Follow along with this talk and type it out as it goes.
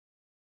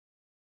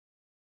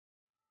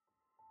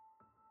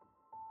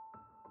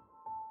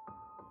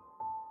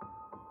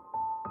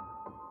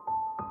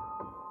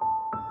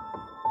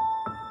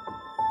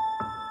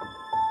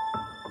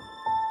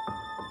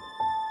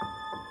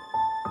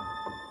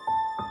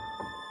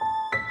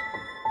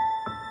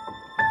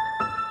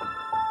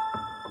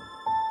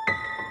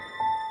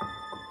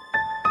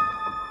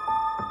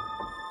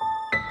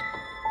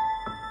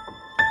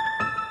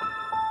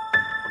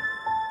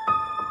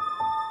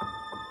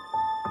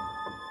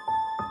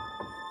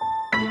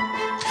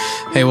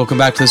Hey, welcome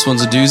back to This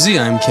One's a Doozy.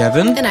 I'm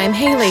Kevin. And I'm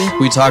Haley.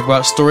 We talk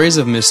about stories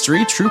of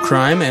mystery, true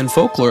crime, and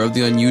folklore of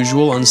the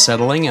unusual,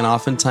 unsettling, and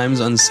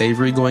oftentimes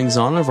unsavory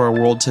goings-on of our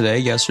world today,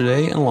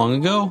 yesterday, and long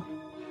ago.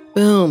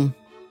 Boom.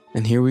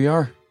 And here we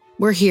are.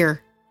 We're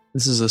here.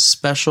 This is a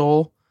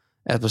special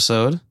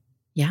episode.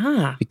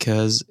 Yeah.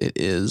 Because it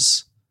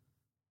is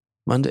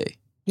Monday.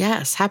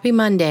 Yes. Happy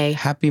Monday.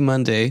 Happy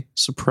Monday.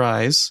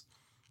 Surprise.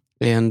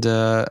 And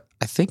I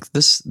think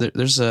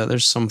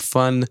there's some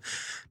fun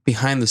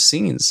behind the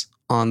scenes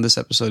on this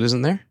episode,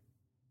 isn't there?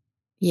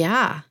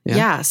 Yeah.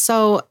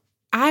 So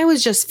I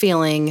was just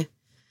feeling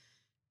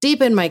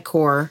deep in my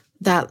core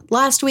that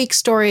last week's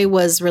story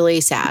was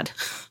really sad.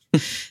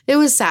 It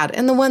was sad.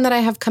 And the one that I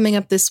have coming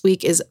up this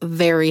week is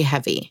very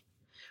heavy.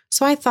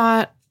 So I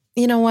thought,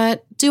 you know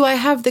what? Do I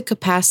have the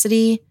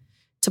capacity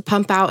to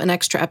pump out an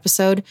extra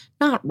episode?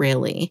 Not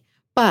really.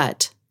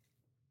 But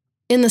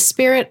in the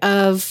spirit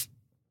of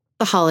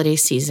the holiday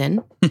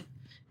season,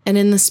 and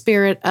in the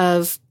spirit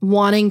of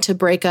wanting to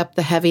break up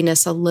the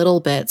heaviness a little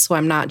bit so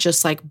I'm not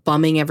just like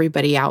bumming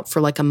everybody out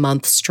for like a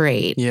month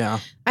straight. Yeah.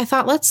 I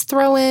thought, let's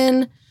throw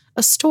in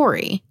a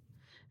story.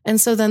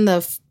 And so then the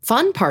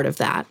fun part of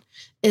that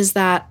is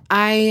that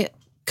I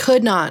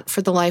could not,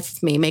 for the life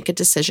of me, make a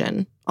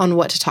decision on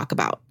what to talk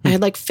about. I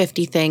had like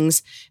 50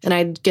 things and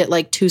I'd get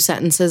like 2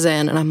 sentences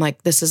in and I'm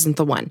like, this isn't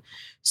the one.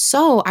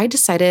 So I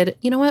decided,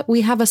 you know what?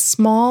 We have a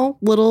small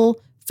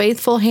little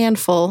faithful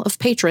handful of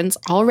patrons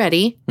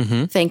already.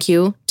 Mm-hmm. Thank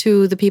you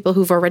to the people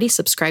who've already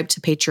subscribed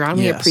to Patreon.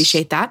 We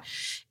appreciate that.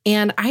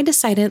 And I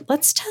decided,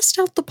 let's test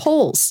out the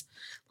polls.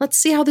 Let's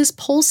see how this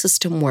poll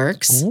system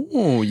works.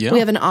 Oh, yeah. We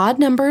have an odd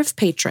number of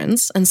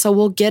patrons, and so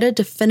we'll get a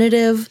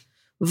definitive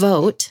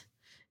vote.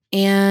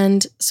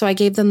 And so I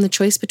gave them the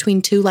choice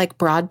between 2 like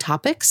broad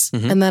topics,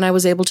 and then I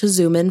was able to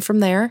zoom in from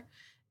there.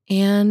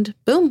 And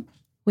boom,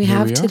 we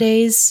have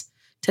today's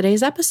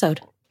episode.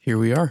 Here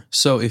we are.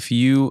 So if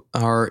you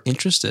are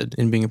interested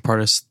in being a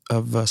part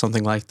of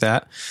something like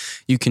that,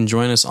 you can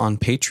join us on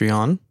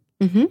Patreon.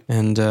 Mm-hmm.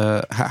 And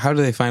how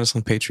do they find us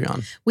on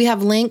Patreon? We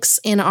have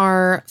links in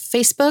our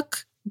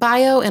Facebook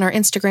bio and our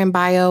Instagram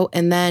bio.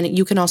 And then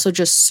you can also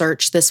just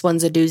search This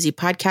One's a Doozy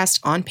podcast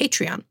on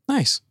Patreon.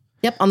 Nice.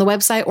 Yep, on the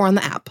website or on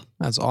the app.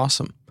 That's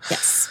awesome.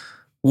 Yes.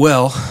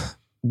 Well,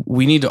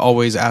 we need to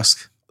always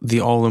ask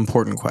the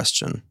all-important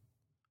question.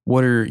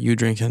 What are you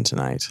drinking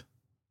tonight?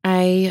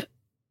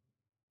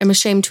 I'm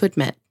ashamed to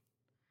admit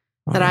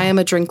that I am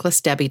a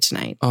drinkless Debbie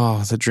tonight.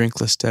 Oh, the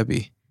drinkless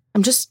Debbie.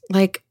 I'm just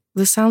like,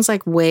 this sounds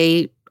like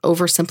way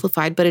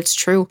oversimplified, but it's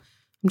true.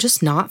 I'm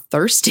just not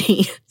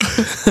thirsty.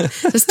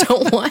 Just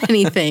don't want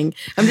anything.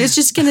 It's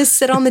just going to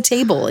sit on the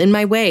table in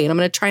my way, and I'm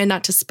going to try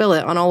not to spill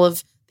it on all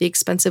of the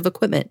expensive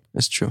equipment.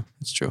 It's true.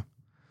 It's true.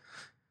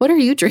 What are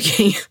you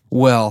drinking?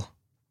 Well,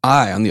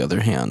 I, on the other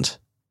hand,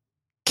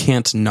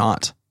 can't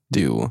not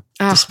do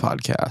this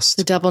podcast.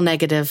 The double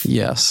negative.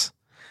 Yes.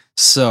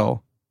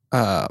 So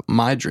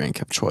my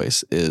drink of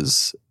choice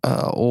is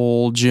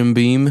old Jim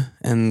Beam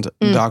and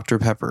Dr.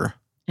 Pepper.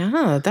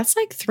 Oh, that's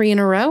like 3 in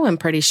a row, I'm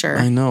pretty sure.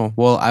 I know.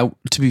 Well,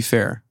 to be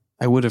fair,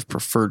 I would have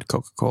preferred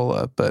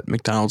Coca-Cola, but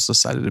McDonald's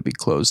decided to be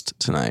closed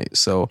tonight.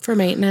 So for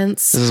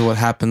maintenance. This is what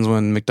happens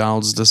when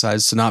McDonald's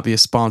decides to not be a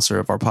sponsor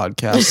of our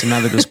podcast. And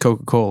now that there's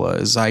Coca-Cola,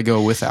 is I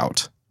go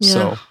without. Yeah,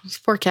 so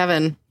poor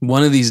Kevin.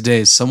 One of these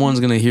days, someone's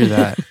going to hear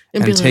that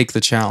and take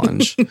the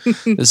challenge.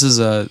 This is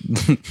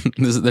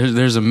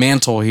there's a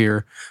mantle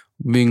here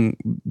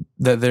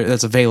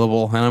that's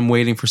available, and I'm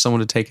waiting for someone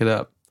to take it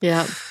up.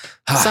 Yeah,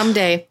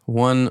 someday.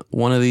 One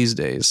of these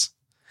days.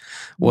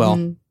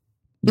 Well,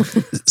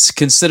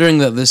 considering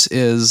that this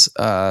is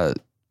an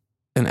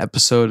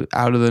episode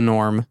out of the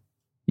norm,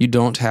 you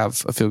don't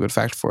have a feel-good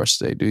fact for us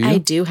today, do you? I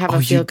do have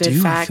a feel-good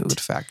fact.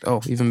 Feel-good fact.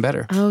 Oh, even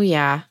better. Oh,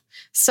 yeah.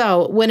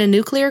 So when a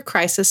nuclear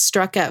crisis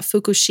struck at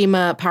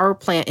Fukushima power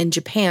plant in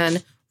Japan,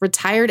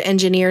 retired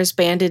engineers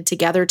banded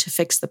together to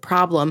fix the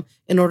problem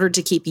in order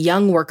to keep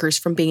young workers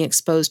from being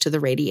exposed to the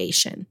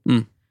radiation.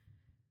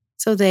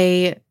 So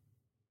they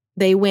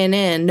went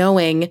in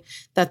knowing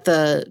that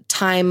the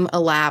time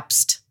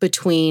elapsed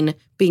between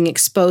being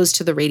exposed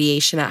to the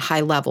radiation at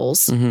high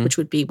levels, which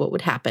would be what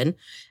would happen,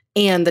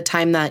 and the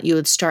time that you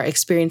would start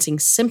experiencing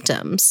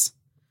symptoms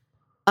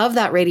of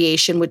that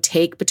radiation would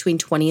take between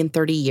 20 and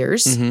 30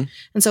 years. And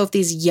so if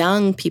these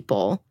young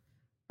people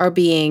are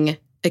being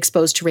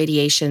exposed to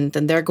radiation,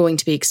 then they're going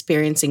to be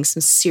experiencing some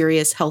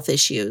serious health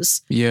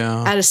issues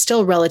at a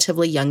still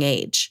relatively young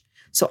age.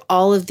 So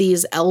all of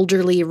these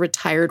elderly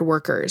retired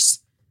workers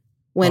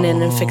went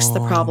in and fixed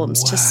the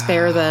problems to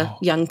spare the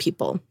young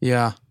people.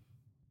 Yeah.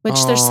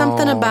 Which there's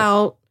something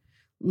about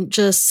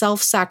just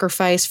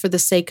self-sacrifice for the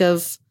sake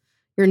of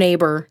your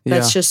neighbor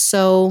that's just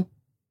so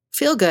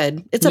feel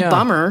good. It's a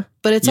bummer,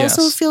 but it's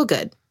also feel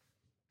good.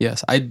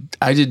 Yes. I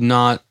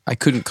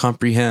couldn't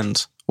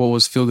comprehend what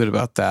was feel good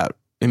about that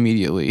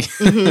immediately.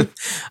 I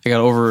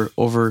got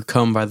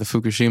overcome by the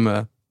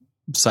Fukushima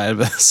side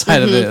of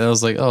it. And I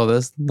was like, oh,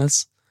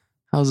 that's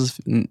how's this?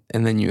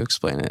 And then you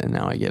explain it, and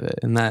now I get it.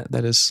 And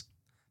that is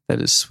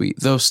sweet,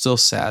 though still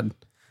sad.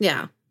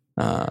 Yeah.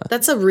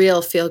 That's a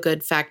real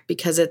feel-good fact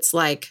because it's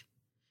like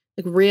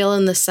real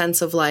in the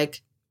sense of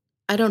like,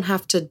 I don't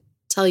have to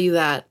tell you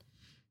that,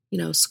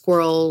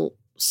 squirrel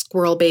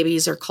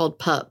babies are called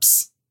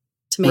pups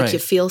to make you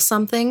feel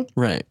something.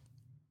 Right.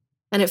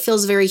 And it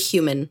feels very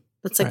human.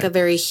 That's like a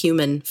very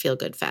human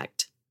feel-good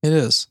fact. It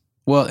is.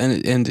 Well,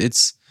 and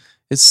it's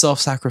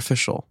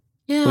self-sacrificial.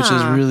 Yeah. Which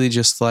is really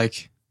just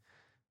like,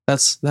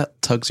 that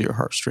tugs at your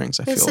heartstrings,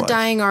 I feel like. It's a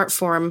dying art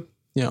form.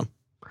 Yeah.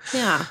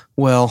 Yeah.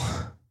 Well,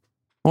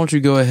 why don't you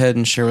go ahead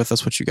and share with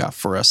us what you got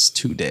for us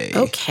today?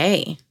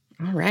 Okay.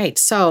 All right.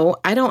 So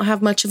I don't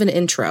have much of an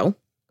intro,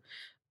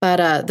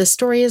 but the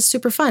story is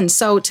super fun.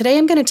 So today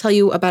I'm going to tell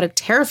you about a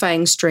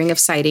terrifying string of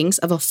sightings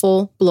of a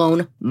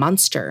full-blown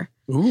monster.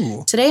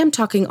 Ooh. Today I'm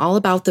talking all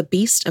about the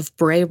Beast of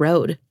Bray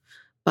Road.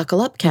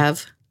 Buckle up,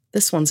 Kev.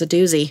 This one's a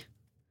doozy.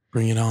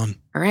 Bring it on.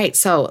 All right.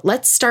 So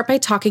let's start by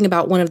talking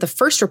about one of the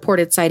first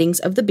reported sightings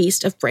of the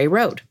Beast of Bray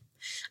Road.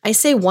 I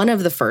say one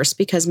of the first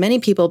because many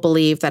people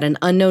believe that an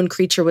unknown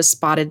creature was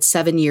spotted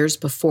 7 years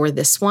before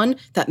this one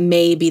that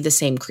may be the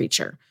same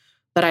creature.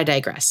 But I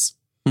digress.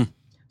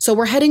 So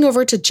we're heading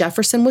over to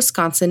Jefferson,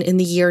 Wisconsin in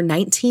the year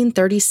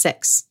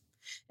 1936.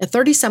 A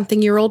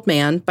 30-something-year-old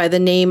man by the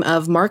name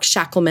of Mark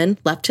Shackleman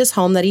left his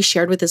home that he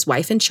shared with his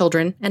wife and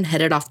children and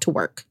headed off to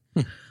work.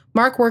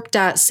 Mark worked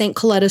at St.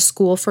 Coletta's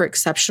School for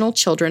Exceptional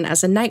Children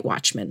as a night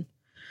watchman.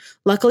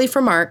 Luckily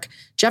for Mark,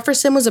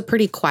 Jefferson was a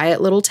pretty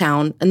quiet little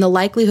town, and the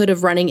likelihood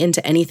of running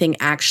into anything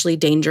actually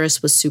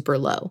dangerous was super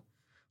low.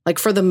 Like,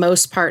 for the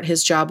most part,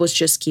 his job was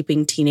just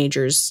keeping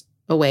teenagers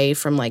away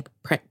from, like,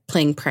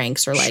 playing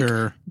pranks or, like,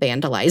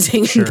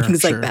 vandalizing and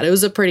things like that. It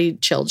was a pretty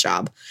chill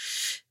job.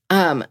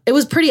 It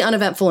was pretty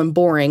uneventful and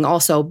boring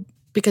also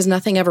because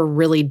nothing ever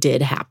really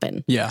did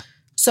happen. Yeah.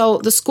 So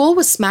the school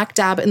was smack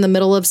dab in the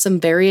middle of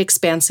some very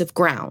expansive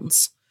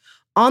grounds.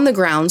 On the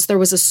grounds, there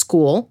was a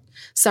school,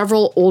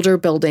 several older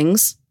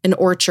buildings, an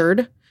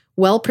orchard,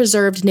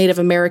 well-preserved Native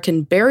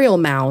American burial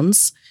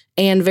mounds,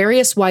 and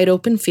various wide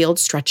open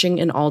fields stretching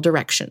in all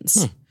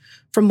directions.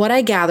 From what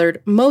I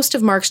gathered, most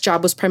of Mark's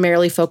job was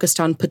primarily focused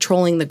on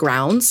patrolling the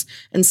grounds,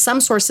 and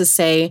some sources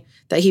say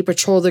that he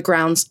patrolled the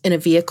grounds in a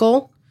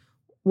vehicle,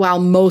 while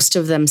most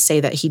of them say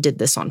that he did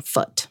this on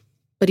foot.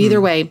 But either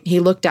way,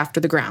 he looked after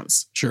the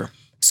grounds. Sure.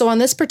 So on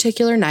this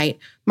particular night,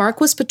 Mark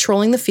was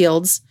patrolling the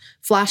fields,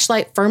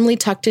 flashlight firmly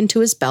tucked into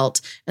his belt,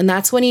 and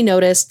that's when he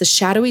noticed the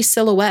shadowy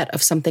silhouette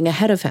of something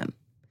ahead of him.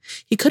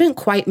 He couldn't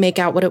quite make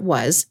out what it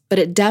was, but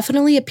it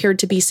definitely appeared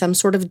to be some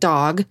sort of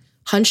dog,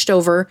 hunched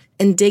over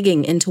and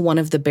digging into one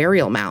of the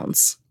burial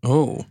mounds.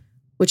 Oh.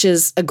 Which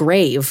is a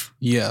grave.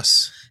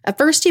 Yes. At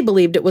first, he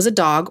believed it was a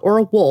dog or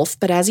a wolf,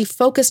 but as he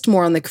focused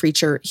more on the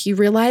creature, he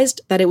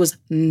realized that it was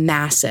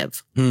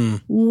massive.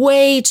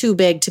 Way too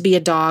big to be a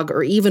dog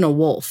or even a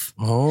wolf.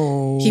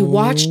 Oh. He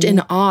watched in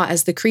awe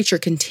as the creature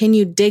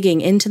continued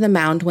digging into the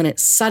mound when it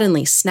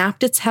suddenly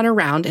snapped its head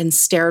around and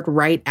stared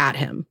right at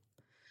him.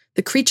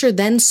 The creature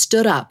then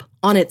stood up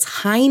on its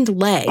hind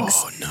legs.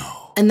 Oh,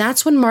 no. And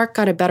that's when Mark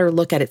got a better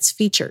look at its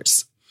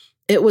features.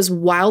 It was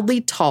wildly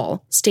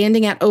tall,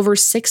 standing at over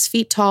 6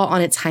 feet tall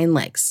on its hind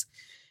legs.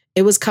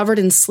 It was covered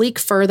in sleek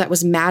fur that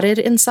was matted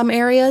in some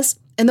areas,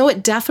 and though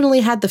it definitely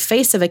had the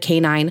face of a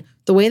canine,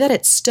 the way that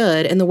it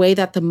stood and the way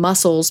that the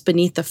muscles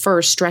beneath the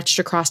fur stretched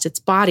across its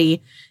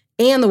body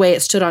and the way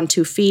it stood on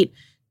 2 feet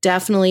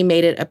definitely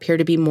made it appear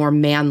to be more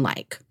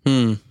man-like.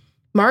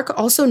 Mark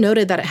also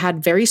noted that it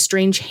had very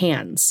strange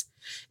hands.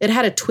 It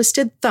had a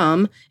twisted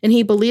thumb, and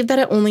he believed that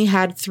it only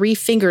had 3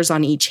 fingers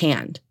on each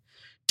hand.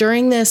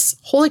 During this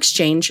whole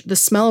exchange, the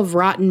smell of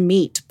rotten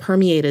meat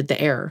permeated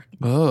the air.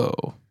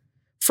 Oh.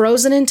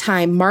 Frozen in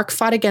time, Mark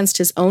fought against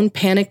his own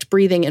panicked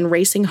breathing and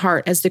racing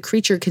heart as the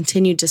creature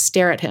continued to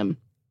stare at him.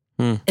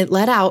 It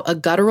let out a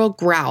guttural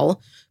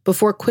growl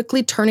before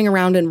quickly turning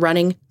around and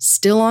running,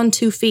 still on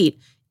 2 feet,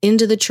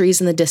 into the trees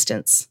in the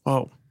distance.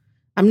 Oh.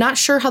 I'm not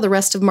sure how the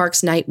rest of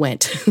Mark's night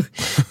went,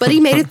 but he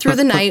made it through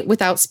the night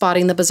without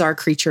spotting the bizarre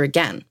creature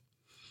again.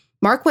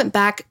 Mark went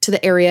back to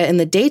the area in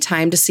the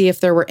daytime to see if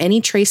there were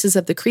any traces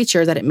of the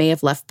creature that it may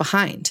have left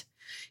behind.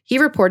 He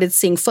reported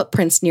seeing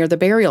footprints near the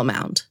burial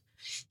mound.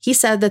 He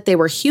said that they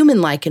were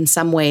human-like in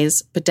some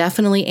ways, but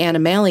definitely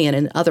animalian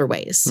in other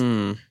ways.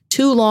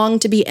 Too long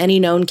to be any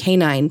known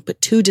canine,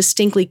 but too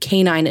distinctly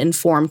canine in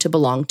form to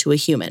belong to a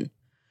human.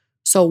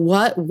 So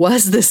what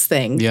was this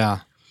thing? Yeah.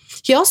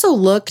 He also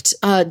looked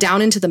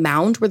down into the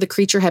mound where the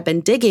creature had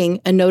been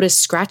digging and noticed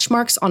scratch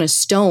marks on a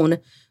stone,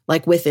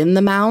 like within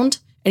the mound.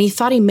 And he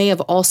thought he may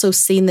have also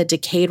seen the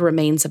decayed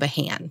remains of a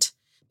hand,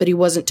 but he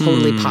wasn't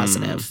totally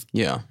positive.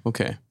 Yeah,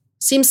 okay.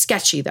 Seems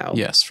sketchy, though.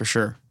 Yes, for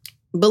sure.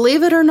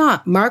 Believe it or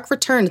not, Mark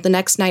returned the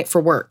next night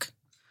for work,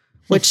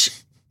 which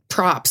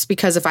props,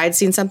 because if I'd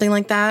seen something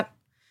like that,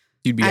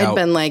 I'd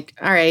been like,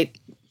 all right,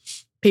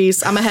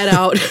 peace, I'm going to head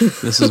out.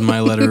 This is my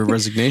letter of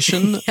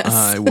resignation. Yes.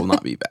 I will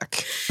not be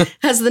back.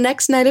 As the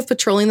next night of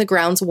patrolling the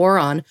grounds wore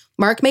on,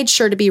 Mark made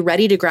sure to be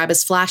ready to grab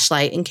his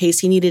flashlight in case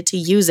he needed to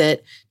use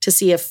it to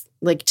see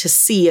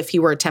if he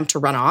were attempt to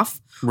run off.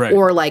 Right.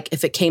 Or like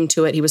if it came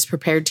to it, he was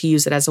prepared to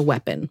use it as a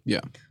weapon.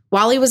 Yeah.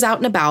 While he was out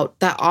and about,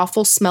 that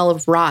awful smell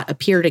of rot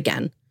appeared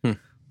again.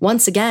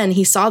 Once again,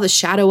 he saw the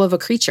shadow of a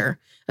creature,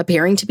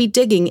 appearing to be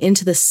digging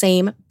into the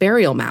same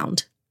burial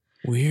mound.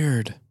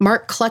 Weird.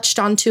 Mark clutched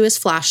onto his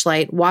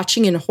flashlight,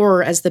 watching in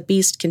horror as the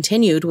beast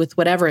continued with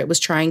whatever it was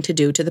trying to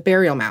do to the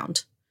burial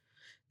mound.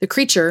 The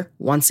creature,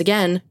 once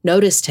again,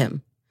 noticed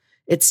him.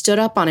 It stood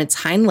up on its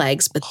hind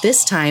legs, but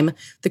this time,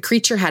 the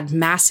creature had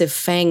massive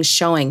fangs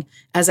showing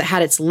as it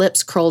had its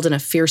lips curled in a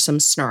fearsome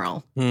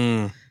snarl.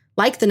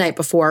 Like the night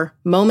before,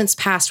 moments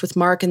passed with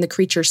Mark and the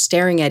creature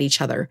staring at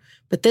each other.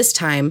 But this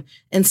time,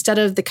 instead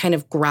of the kind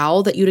of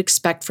growl that you'd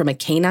expect from a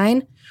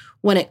canine,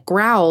 when it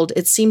growled,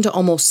 it seemed to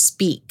almost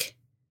speak.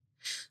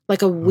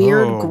 Like a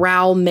weird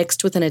growl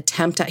mixed with an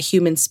attempt at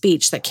human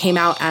speech that came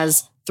out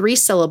as 3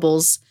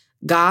 syllables,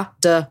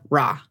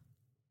 ga-da-ra.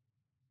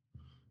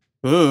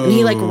 And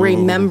he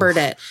remembered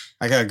it.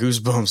 I got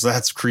goosebumps.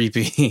 That's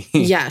creepy.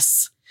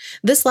 Yes.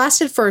 This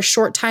lasted for a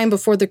short time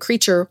before the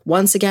creature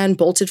once again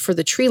bolted for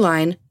the tree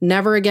line,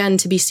 never again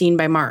to be seen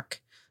by Mark.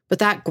 But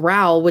that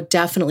growl would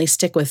definitely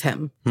stick with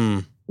him.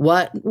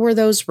 What were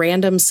those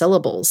random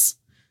syllables?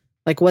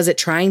 Was it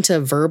trying to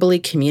verbally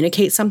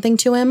communicate something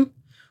to him?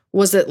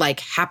 Was it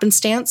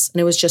happenstance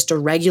and it was just a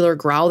regular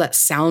growl that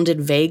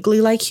sounded vaguely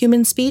like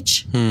human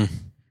speech?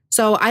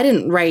 So I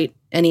didn't write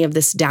any of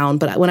this down,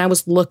 but when I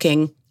was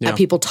looking at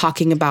people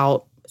talking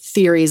about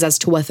theories as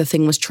to what the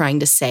thing was trying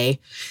to say,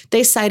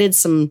 they cited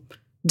some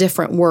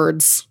different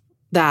words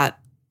that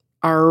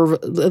are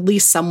at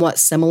least somewhat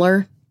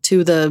similar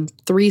to the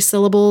 3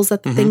 syllables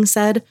that the thing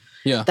said.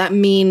 Yeah. That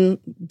mean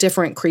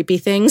different creepy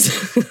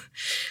things.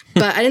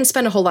 But I didn't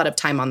spend a whole lot of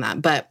time on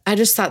that. But I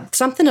just thought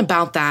something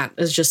about that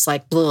is just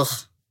ugh.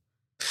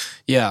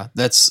 Yeah,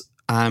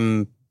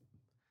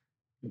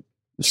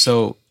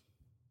 so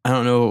I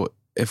don't know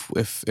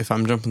if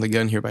I'm jumping the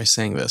gun here by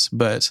saying this,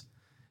 but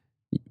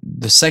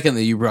the second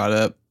that you brought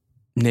up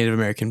Native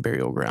American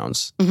burial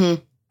grounds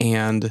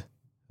and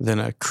then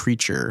a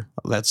creature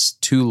that's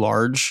too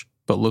large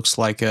but looks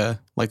like a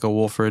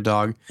wolf or a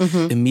dog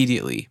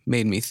immediately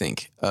made me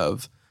think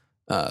of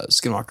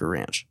Skinwalker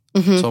Ranch.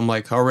 So I'm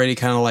already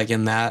kind of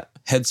in that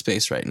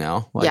headspace right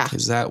now.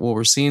 Is that what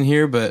we're seeing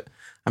here? But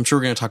I'm sure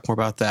we're going to talk more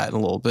about that in a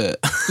little bit.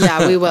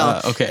 Yeah, we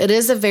will. Okay. It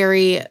is a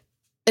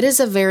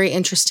very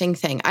interesting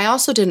thing. I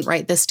also didn't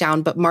write this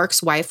down, but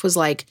Mark's wife was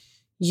like,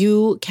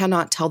 you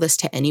cannot tell this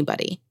to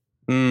anybody.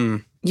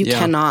 You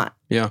cannot.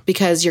 Yeah.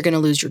 Because you're going to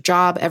lose your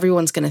job.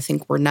 Everyone's going to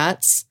think we're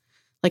nuts.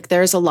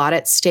 There's a lot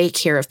at stake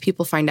here if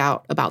people find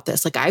out about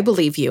this. I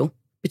believe you,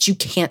 but you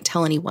can't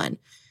tell anyone.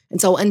 And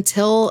so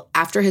until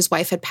after his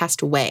wife had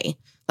passed away,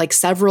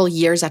 several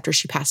years after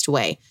she passed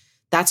away,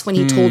 that's when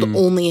he told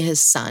only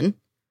his son.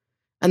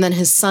 And then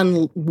his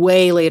son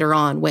way later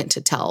on went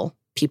to tell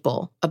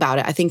people about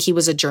it. I think he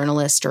was a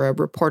journalist or a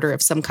reporter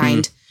of some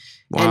kind.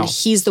 Wow. And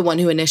he's the one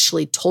who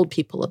initially told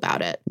people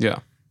about it. Yeah.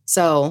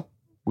 So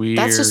weird.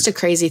 That's just a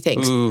crazy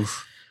thing.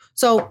 Oof.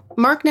 So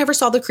Mark never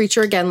saw the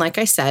creature again, like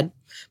I said.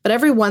 But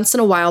every once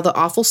in a while, the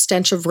awful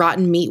stench of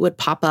rotten meat would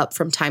pop up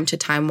from time to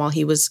time while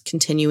he was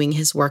continuing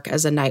his work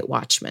as a night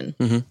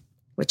watchman,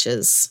 which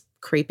is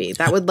creepy.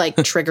 That would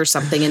trigger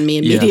something in me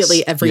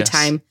immediately every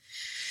time.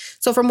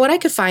 So from what I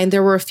could find,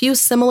 there were a few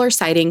similar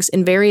sightings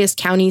in various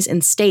counties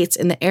and states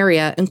in the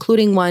area,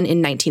 including one in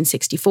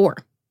 1964.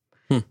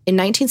 In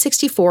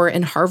 1964,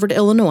 in Harvard,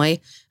 Illinois,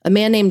 a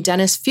man named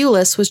Dennis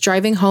Fulis was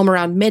driving home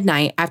around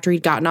midnight after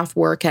he'd gotten off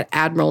work at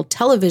Admiral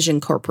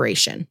Television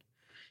Corporation.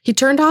 He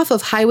turned off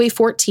of Highway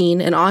 14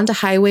 and onto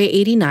Highway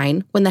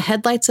 89 when the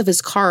headlights of his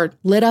car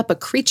lit up a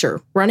creature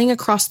running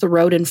across the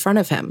road in front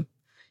of him.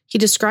 He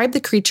described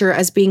the creature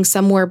as being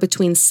somewhere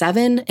between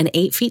 7 and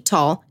 8 feet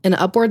tall and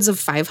upwards of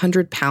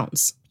 500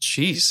 pounds.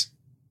 Jeez.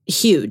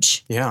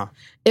 Huge. Yeah.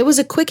 It was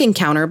a quick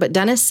encounter, but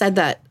Dennis said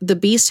that the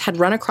beast had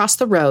run across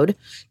the road,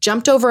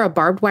 jumped over a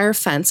barbed wire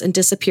fence, and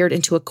disappeared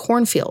into a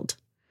cornfield.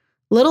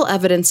 Little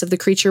evidence of the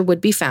creature would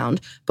be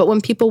found, but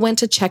when people went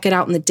to check it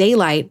out in the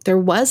daylight, there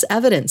was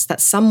evidence that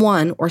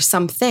someone or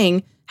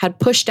something had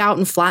pushed out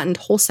and flattened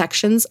whole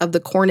sections of the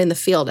corn in the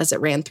field as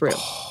it ran through,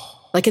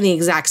 in the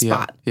exact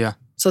spot. Yeah.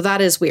 So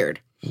that is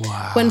weird.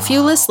 Wow. When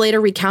Fulis later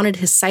recounted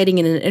his sighting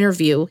in an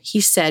interview, he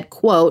said,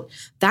 quote,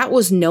 "That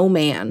was no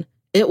man.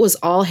 It was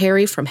all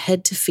hairy from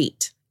head to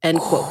feet," end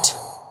quote.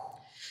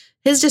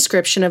 His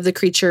description of the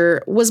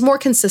creature was more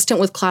consistent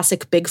with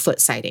classic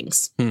Bigfoot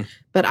sightings.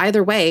 But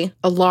either way,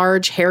 a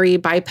large, hairy,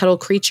 bipedal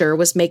creature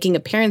was making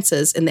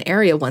appearances in the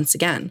area once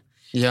again.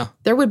 Yeah.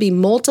 There would be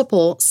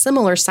multiple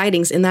similar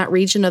sightings in that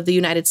region of the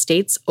United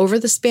States over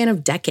the span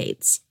of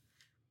decades.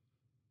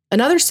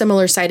 Another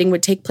similar sighting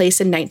would take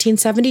place in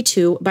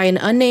 1972 by an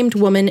unnamed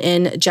woman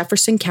in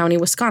Jefferson County,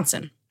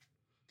 Wisconsin.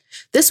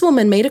 This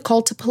woman made a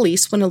call to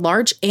police when a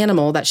large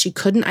animal that she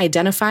couldn't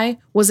identify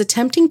was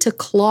attempting to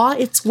claw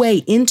its way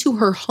into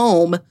her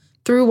home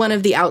through one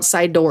of the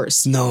outside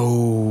doors.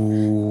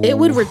 No. It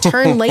would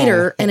return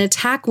later and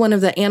attack one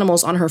of the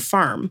animals on her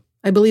farm,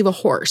 I believe a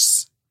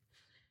horse.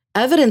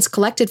 Evidence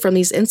collected from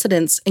these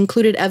incidents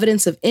included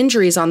evidence of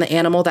injuries on the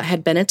animal that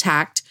had been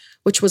attacked,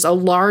 which was a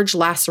large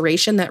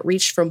laceration that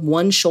reached from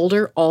one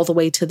shoulder all the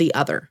way to the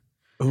other.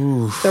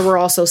 Ooh. There were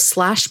also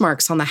slash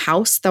marks on the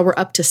house that were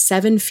up to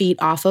 7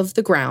 feet off of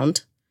the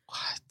ground.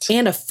 What?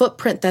 And a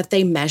footprint that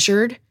they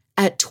measured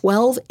at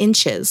 12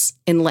 inches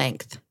in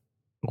length.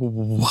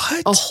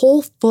 What? A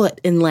whole foot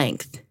in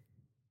length.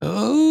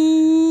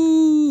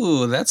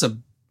 Oh, that's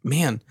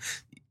man.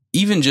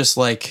 Even just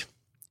like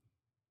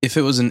if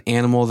it was an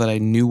animal that I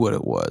knew what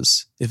it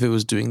was, if it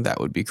was doing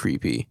that would be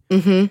creepy.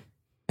 Mm-hmm.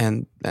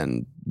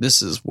 And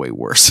this is way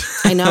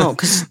worse. I know,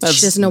 because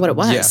she doesn't know what it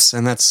was. Yes,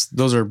 and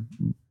those are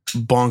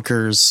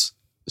bonkers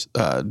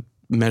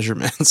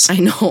measurements. I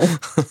know.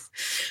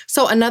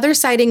 So another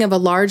sighting of a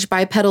large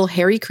bipedal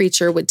hairy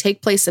creature would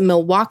take place in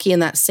Milwaukee in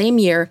that same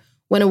year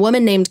when a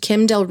woman named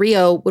Kim Del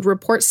Rio would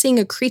report seeing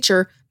a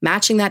creature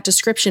matching that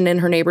description in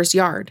her neighbor's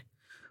yard.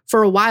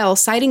 For a while,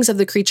 sightings of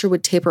the creature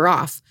would taper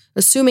off,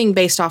 assuming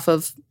based off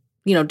of,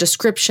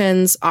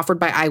 descriptions offered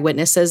by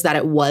eyewitnesses that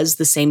it was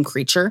the same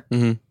creature.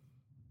 Mm-hmm.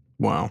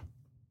 Wow.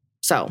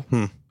 So,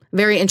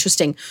 very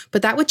interesting.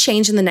 But that would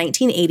change in the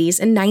 1980s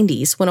and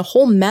 90s when a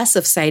whole mess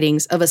of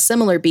sightings of a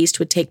similar beast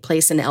would take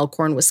place in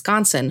Elkhorn,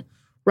 Wisconsin,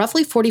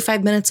 roughly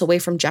 45 minutes away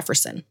from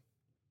Jefferson.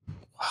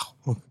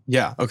 Wow.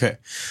 Yeah. Okay.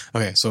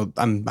 So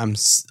I'm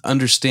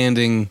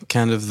understanding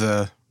kind of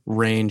the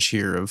range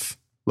here of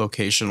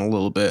location a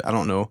little bit. I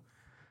don't know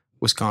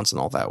Wisconsin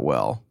all that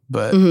well,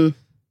 but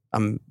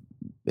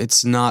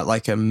it's not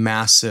like a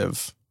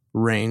massive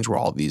range where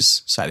all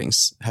these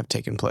sightings have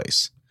taken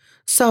place.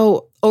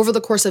 So over the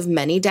course of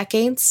many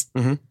decades,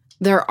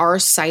 there are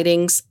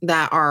sightings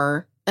that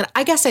are, and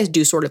I guess I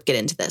do sort of get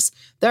into this.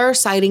 There are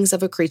sightings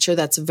of a creature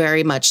that's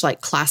very much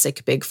like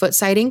classic Bigfoot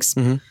sightings.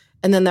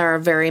 And then there are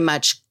very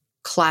much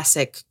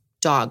classic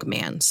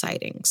dogman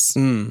sightings,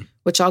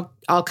 which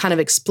I'll kind of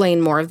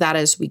explain more of that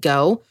as we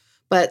go.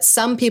 But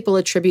some people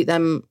attribute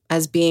them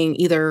as being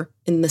either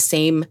in the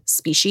same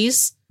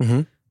species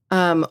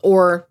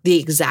or the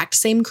exact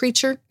same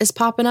creature is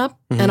popping up.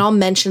 And I'll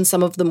mention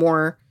some of the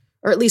more,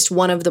 or at least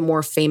one of the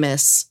more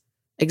famous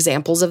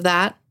examples of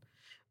that.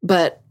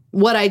 But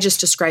what I just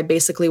described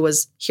basically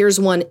was, here's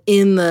one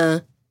in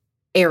the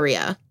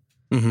area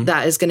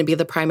that is going to be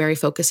the primary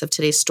focus of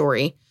today's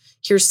story.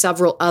 Here's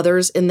several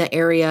others in the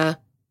area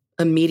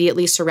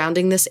immediately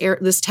surrounding this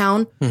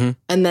town, and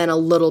then a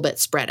little bit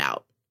spread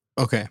out.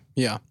 Okay.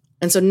 Yeah.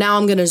 And so now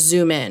I'm going to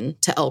zoom in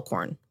to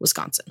Elkhorn,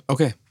 Wisconsin.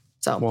 Okay.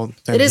 So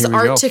it is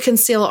art to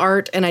conceal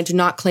art, and I do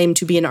not claim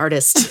to be an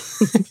artist.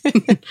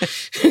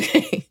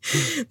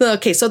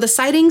 Okay, so the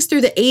sightings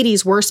through the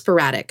 80s were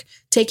sporadic,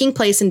 taking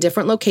place in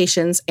different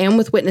locations and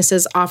with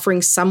witnesses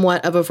offering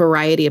somewhat of a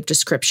variety of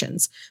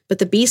descriptions. But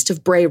the beast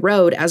of Bray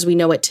Road, as we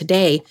know it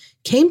today,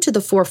 came to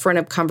the forefront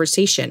of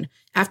conversation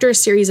after a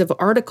series of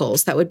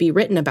articles that would be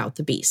written about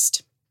the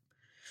beast.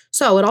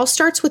 So it all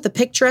starts with the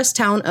picturesque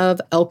town of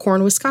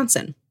Elkhorn,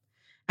 Wisconsin.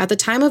 At the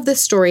time of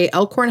this story,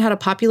 Elkhorn had a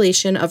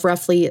population of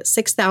roughly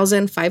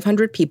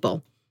 6,500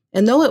 people.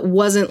 And though it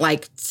wasn't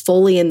like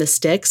fully in the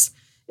sticks,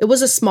 it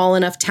was a small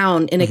enough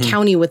town in a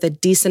county with a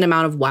decent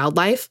amount of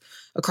wildlife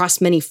across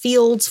many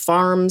fields,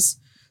 farms,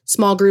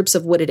 small groups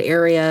of wooded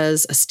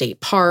areas, a state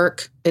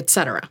park,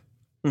 etc.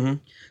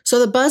 So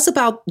the buzz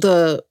about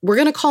we're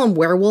going to call them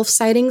werewolf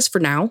sightings for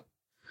now.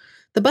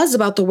 The buzz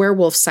about the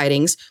werewolf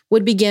sightings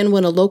would begin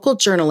when a local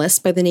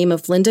journalist by the name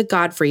of Linda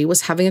Godfrey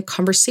was having a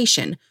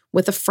conversation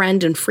with a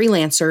friend and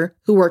freelancer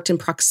who worked in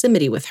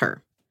proximity with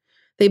her.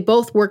 They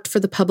both worked for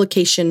the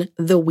publication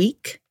The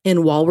Week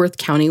in Walworth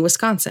County,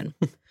 Wisconsin.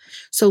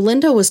 So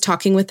Linda was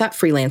talking with that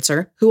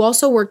freelancer, who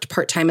also worked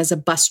part-time as a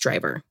bus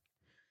driver.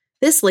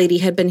 This lady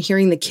had been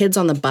hearing the kids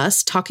on the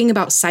bus talking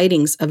about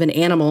sightings of an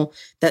animal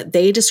that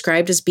they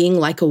described as being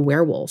like a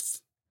werewolf.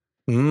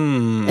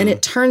 And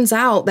it turns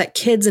out that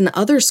kids in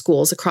other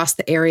schools across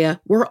the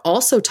area were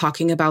also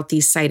talking about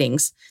these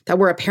sightings that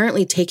were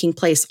apparently taking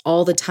place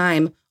all the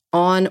time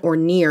on or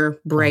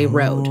near Bray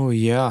Road. Oh,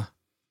 yeah.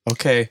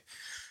 Okay.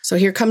 So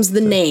here comes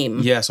the name.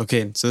 Yes.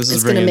 Okay. So this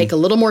is going to make a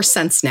little more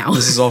sense now.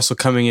 This is also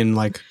coming in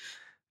like,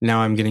 now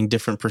I'm getting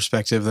different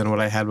perspective than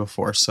what I had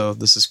before. So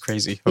this is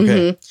crazy.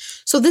 Okay.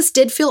 So this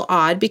did feel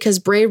odd because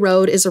Bray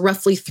Road is a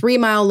roughly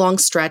 3-mile long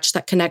stretch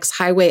that connects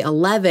Highway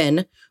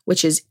 11,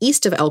 which is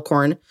east of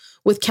Elkhorn,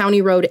 with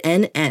County Road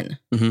NN.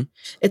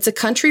 It's a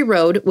country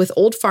road with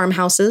old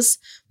farmhouses,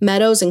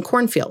 meadows, and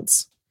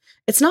cornfields.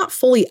 It's not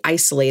fully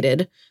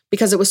isolated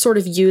because it was sort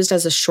of used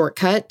as a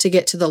shortcut to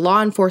get to the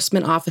law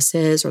enforcement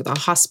offices or the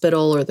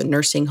hospital or the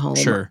nursing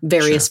home,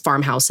 various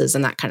farmhouses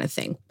and that kind of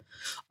thing.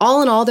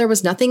 All in all, there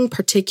was nothing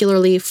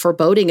particularly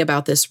foreboding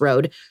about this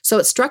road, so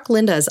it struck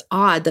Linda as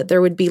odd that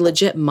there would be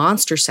legit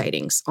monster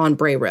sightings on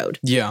Bray Road.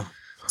 Yeah.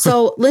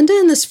 So Linda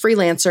and this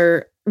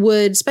freelancer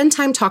would spend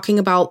time talking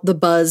about the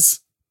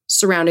buzz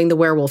surrounding the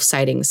werewolf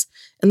sightings,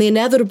 and the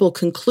inevitable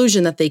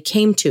conclusion that they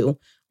came to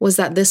was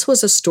that this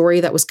was a story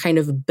that was kind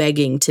of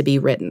begging to be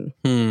written.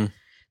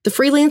 The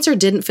freelancer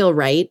didn't feel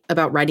right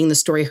about writing the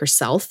story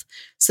herself,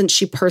 since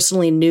she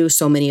personally knew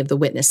so many of the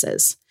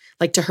witnesses.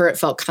 Like, to her, it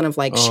felt kind of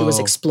like she was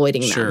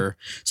exploiting them.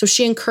 So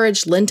she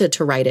encouraged Linda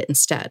to write it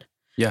instead.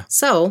 Yeah.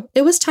 So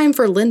it was time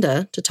for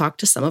Linda to talk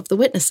to some of the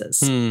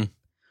witnesses.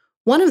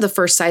 One of the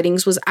first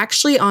sightings was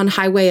actually on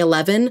Highway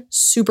 11,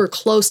 super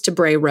close to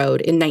Bray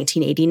Road in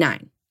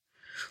 1989.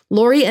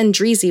 Lori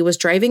Andreezy was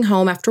driving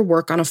home after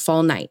work on a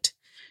fall night.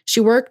 She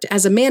worked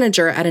as a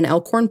manager at an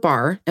Elkhorn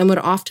bar and would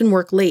often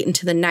work late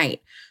into the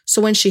night.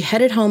 So when she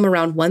headed home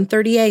around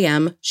 1:30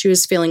 a.m., she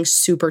was feeling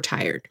super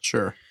tired.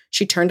 Sure.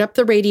 She turned up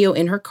the radio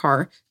in her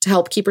car to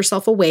help keep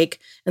herself awake,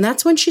 and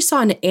that's when she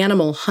saw an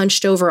animal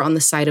hunched over on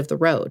the side of the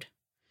road.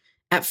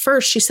 At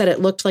first, she said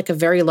it looked like a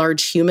very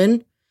large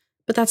human,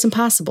 but that's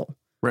impossible.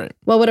 Right.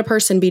 What would a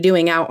person be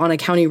doing out on a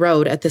county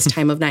road at this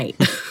time of night?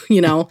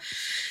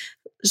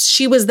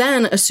 She was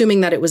then assuming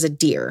that it was a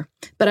deer.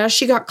 But as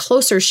she got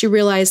closer, she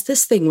realized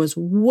this thing was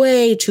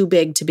way too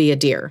big to be a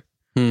deer.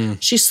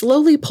 She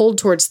slowly pulled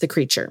towards the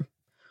creature.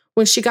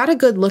 When she got a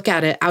good look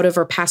at it out of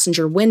her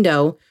passenger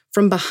window,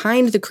 from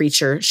behind the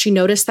creature, she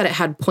noticed that it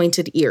had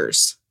pointed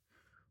ears.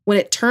 When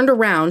it turned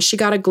around, she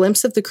got a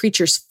glimpse of the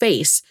creature's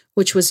face,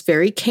 which was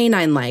very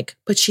canine-like,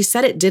 but she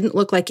said it didn't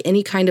look like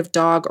any kind of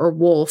dog or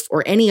wolf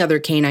or any other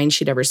canine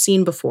she'd ever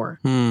seen before.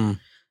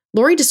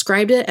 Lori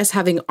described it as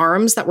having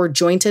arms that were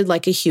jointed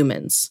like a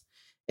human's.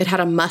 It had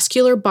a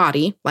muscular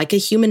body, like a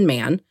human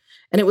man,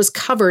 and it was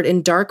covered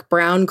in dark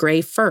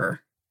brown-gray fur.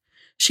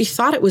 She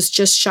thought it was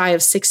just shy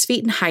of 6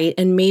 feet in height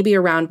and maybe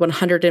around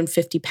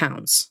 150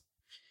 pounds.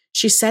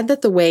 She said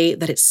that the way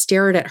that it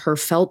stared at her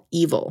felt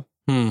evil.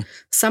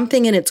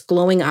 Something in its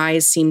glowing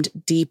eyes seemed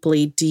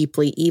deeply,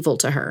 deeply evil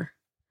to her.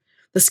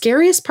 The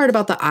scariest part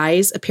about the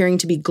eyes appearing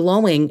to be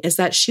glowing is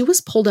that she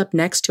was pulled up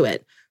next to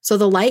it. So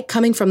the light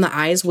coming from the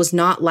eyes was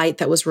not light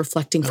that was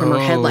reflecting from her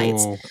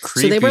headlights.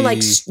 Creepy. So they were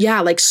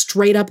like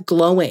straight up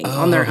glowing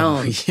on their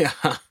own.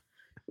 Yeah.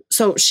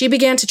 So she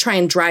began to try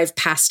and drive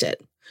past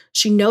it.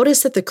 She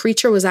noticed that the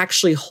creature was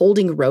actually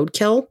holding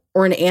roadkill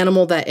or an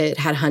animal that it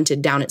had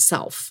hunted down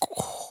itself.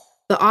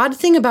 The odd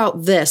thing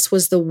about this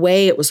was the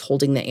way it was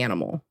holding the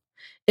animal.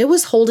 It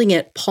was holding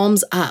it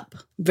palms up,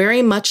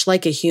 very much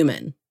like a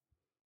human.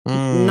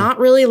 Not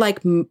really like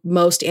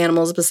most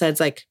animals besides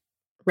like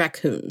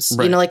raccoons,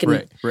 right, like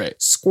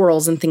right.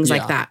 squirrels and things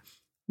like that.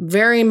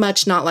 Very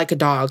much not like a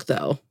dog,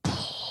 though.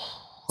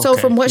 So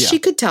from what she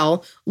could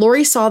tell,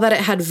 Lori saw that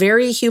it had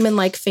very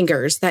human-like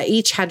fingers that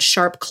each had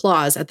sharp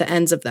claws at the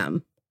ends of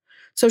them.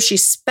 So she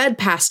sped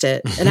past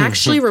it and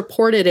actually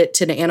reported it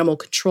to an animal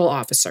control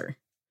officer.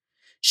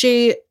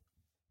 She's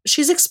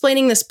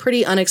explaining this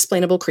pretty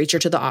unexplainable creature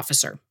to the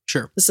officer.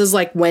 Sure. This is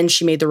like when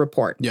she made the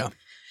report. Yeah.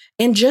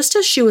 And just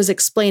as she was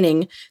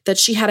explaining that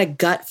she had a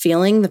gut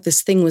feeling that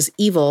this thing was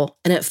evil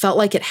and it felt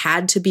like it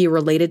had to be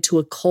related to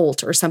a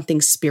cult or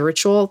something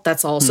spiritual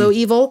that's also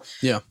evil,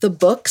 the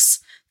books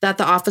that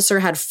the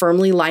officer had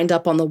firmly lined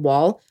up on the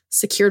wall,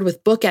 secured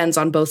with bookends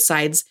on both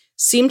sides,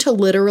 seemed to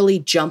literally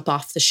jump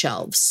off the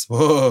shelves.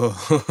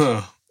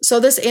 Whoa.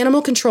 So this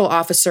animal control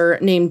officer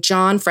named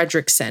John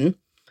Fredrickson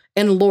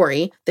and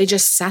Lori, they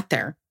just sat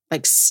there,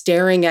 like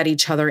staring at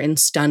each other in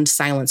stunned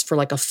silence for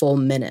like a full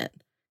minute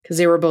because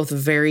they were both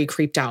very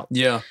creeped out.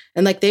 Yeah.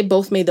 And like they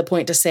both made the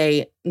point to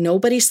say,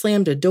 nobody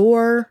slammed a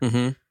door.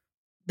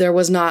 There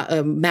was not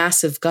a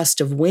massive gust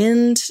of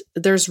wind.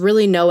 There's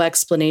really no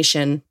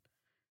explanation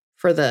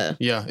for the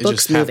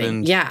books moving.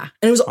 Happened. Yeah.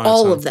 And it was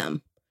all of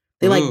them.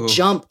 They like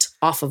jumped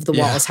off of the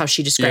wall is how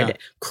she described it.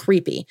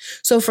 Creepy.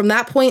 So from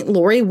that point,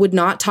 Lori would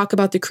not talk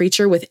about the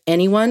creature with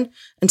anyone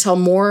until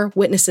more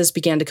witnesses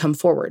began to come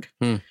forward.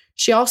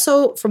 She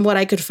also, from what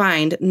I could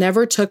find,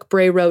 never took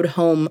Bray Road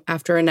home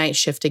after a night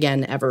shift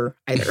again ever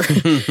either,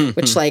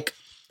 which like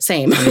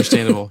same.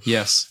 Understandable.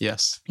 Yes.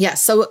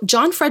 Yes. So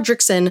John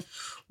Fredrickson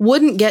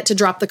wouldn't get to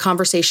drop the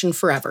conversation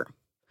forever.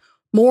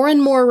 More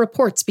and more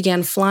reports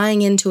began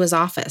flying into his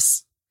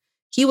office.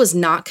 He was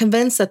not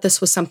convinced that this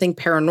was something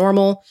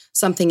paranormal,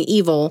 something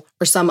evil,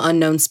 or some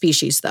unknown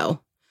species, though.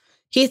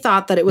 He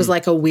thought that it was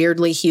like a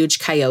weirdly huge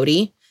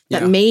coyote,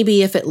 that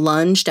maybe if it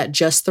lunged at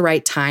just the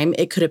right time,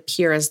 it could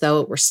appear as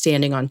though it were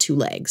standing on two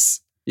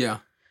legs. Yeah.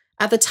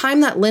 At the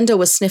time that Linda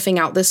was sniffing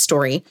out this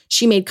story,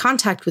 she made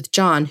contact with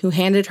John, who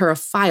handed her a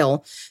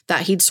file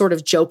that he'd sort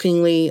of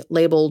jokingly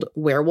labeled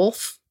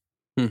werewolf.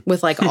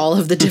 With like all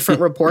of the different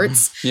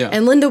reports.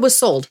 And Linda was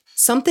sold.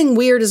 Something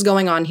weird is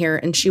going on here,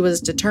 and she was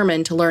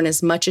determined to learn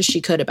as much as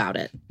she could about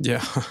it.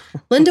 Yeah.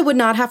 Linda would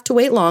not have to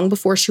wait long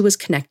before she was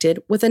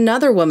connected with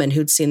another woman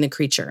who'd seen the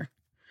creature.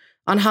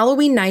 On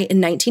Halloween night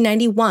in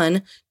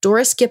 1991,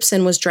 Doris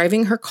Gibson was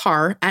driving her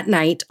car at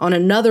night on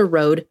another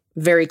road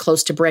very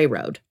close to Bray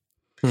Road.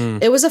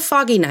 It was a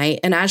foggy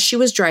night, and as she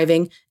was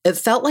driving, it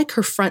felt like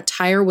her front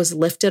tire was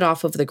lifted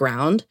off of the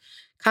ground,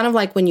 kind of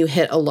like when you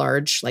hit a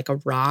large, like a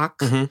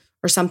rock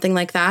or something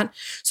like that.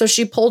 So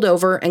she pulled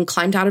over and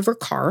climbed out of her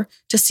car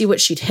to see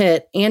what she'd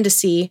hit and to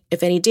see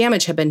if any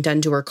damage had been done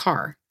to her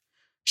car.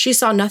 She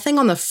saw nothing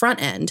on the front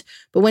end,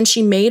 but when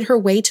she made her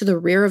way to the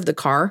rear of the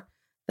car,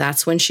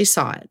 that's when she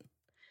saw it.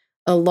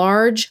 A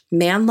large,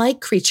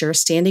 man-like creature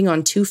standing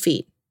on 2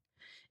 feet.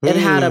 It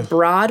had a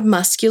broad,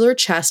 muscular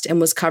chest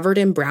and was covered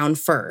in brown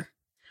fur.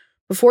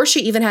 Before she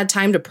even had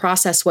time to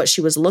process what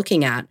she was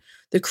looking at,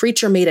 the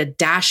creature made a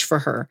dash for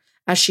her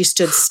as she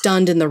stood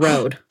stunned in the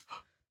road.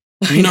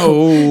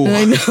 No.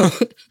 I know.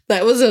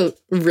 That was a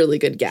really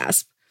good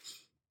gasp.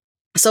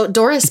 So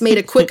Doris made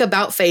a quick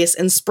about face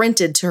and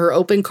sprinted to her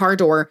open car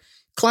door,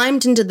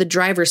 climbed into the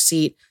driver's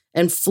seat,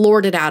 and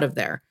floored it out of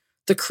there.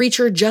 The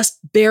creature just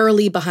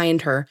barely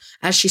behind her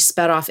as she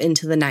sped off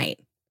into the night.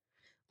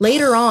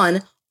 Later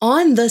on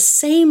the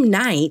same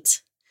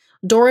night,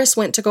 Doris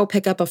went to go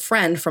pick up a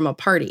friend from a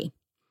party.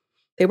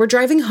 They were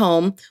driving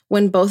home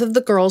when both of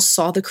the girls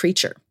saw the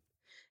creature.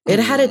 It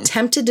had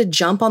attempted to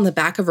jump on the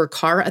back of her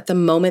car at the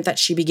moment that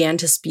she began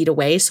to speed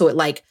away, so it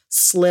like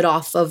slid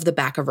off of the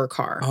back of her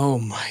car. Oh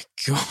my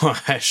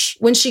gosh.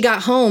 When she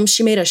got home,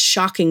 she made a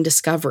shocking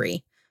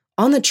discovery.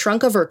 On the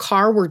trunk of her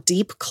car were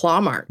deep claw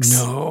marks.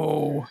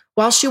 No.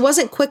 While she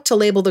wasn't quick to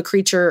label the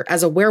creature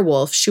as a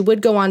werewolf, she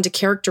would go on to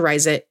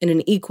characterize it in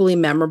an equally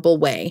memorable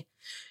way.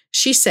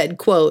 She said,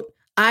 quote,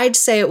 "I'd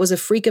say it was a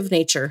freak of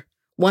nature,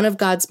 one of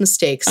God's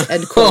mistakes,"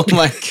 end quote. Oh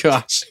my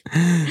gosh.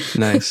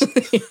 Nice.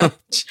 Yeah. Oh,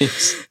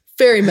 jeez.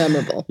 Very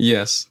memorable.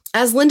 Yes.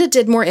 As Linda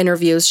did more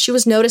interviews, she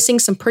was noticing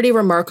some pretty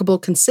remarkable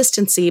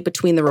consistency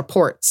between the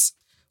reports.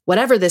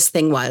 Whatever this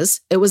thing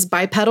was, it was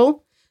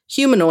bipedal,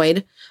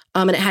 humanoid,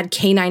 and it had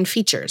canine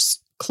features.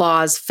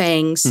 Claws,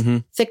 fangs,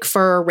 thick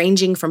fur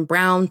ranging from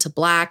brown to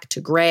black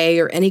to gray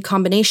or any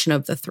combination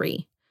of the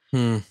three.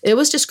 It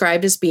was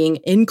described as being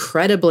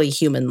incredibly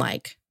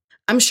human-like.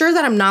 I'm sure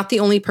that I'm not the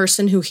only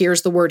person who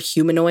hears the word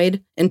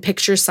humanoid and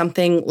pictures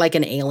something like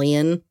an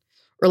alien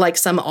or like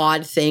some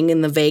odd thing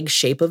in the vague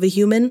shape of a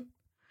human.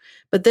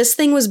 But this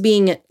thing was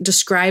being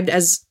described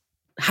as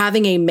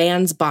having a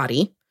man's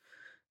body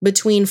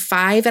between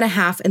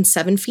 5.5 and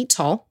 7 feet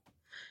tall.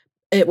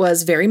 It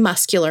was very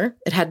muscular.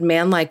 It had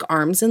man-like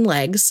arms and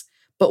legs,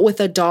 but with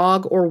a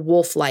dog or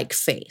wolf-like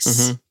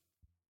face.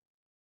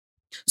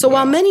 So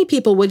while many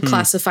people would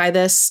classify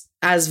this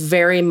as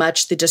very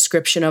much the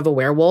description of a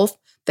werewolf,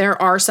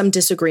 there are some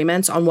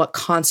disagreements on what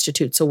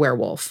constitutes a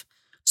werewolf.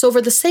 So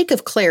for the sake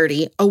of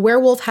clarity, a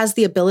werewolf has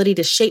the ability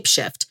to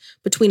shapeshift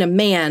between a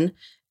man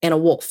and a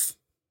wolf.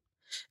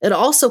 It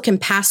also can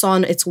pass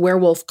on its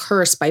werewolf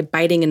curse by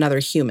biting another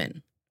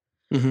human.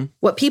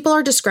 What people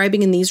are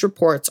describing in these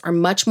reports are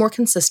much more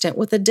consistent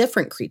with a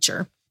different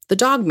creature, the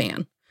dog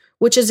man,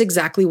 which is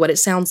exactly what it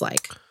sounds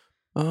like.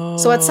 Oh.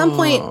 So at some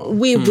point,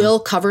 we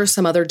will cover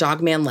some other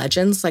dogman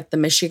legends, like the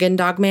Michigan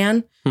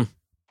dogman.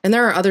 And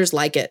there are others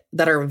like it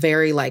that are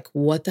very like,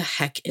 what the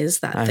heck is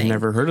that thing? I've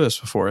never heard of this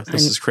before.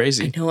 This is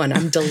crazy. I know, and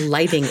I'm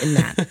delighting in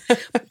that.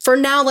 For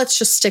now, let's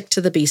just stick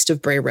to the Beast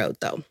of Bray Road,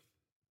 though.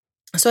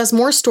 So as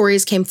more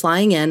stories came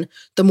flying in,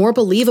 the more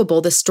believable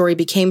this story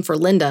became for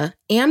Linda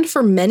and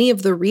for many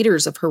of the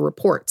readers of her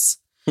reports.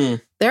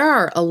 There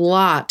are a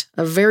lot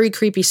of very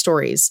creepy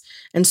stories,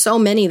 and so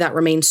many that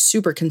remain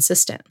super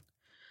consistent.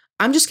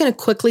 I'm just going to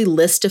quickly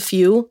list a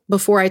few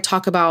before I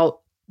talk about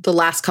the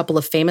last couple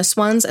of famous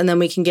ones, and then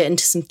we can get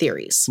into some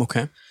theories.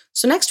 Okay.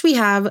 So next we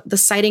have the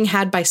sighting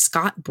had by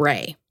Scott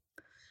Bray.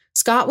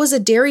 Scott was a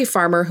dairy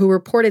farmer who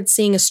reported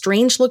seeing a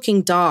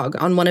strange-looking dog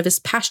on one of his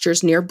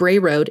pastures near Bray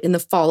Road in the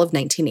fall of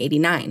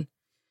 1989.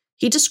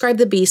 He described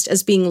the beast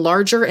as being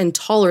larger and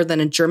taller than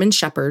a German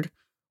shepherd,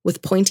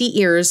 with pointy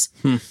ears,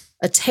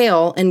 a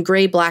tail, and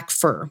gray-black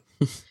fur.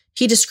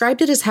 He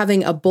described it as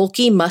having a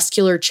bulky,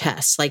 muscular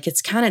chest, like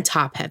it's kind of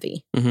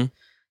top-heavy.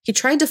 He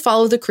tried to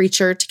follow the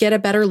creature to get a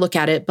better look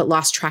at it, but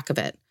lost track of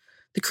it.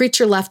 The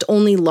creature left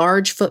only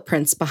large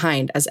footprints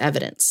behind as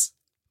evidence.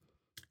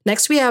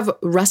 Next, we have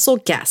Russell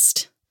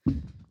Guest.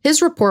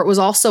 His report was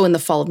also in the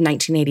fall of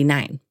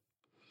 1989.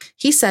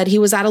 He said he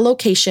was at a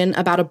location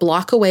about a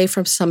block away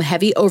from some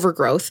heavy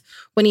overgrowth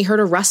when he heard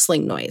a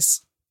rustling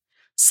noise.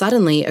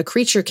 Suddenly, a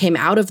creature came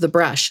out of the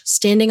brush,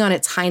 standing on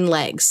its hind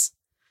legs.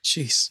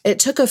 Jeez. It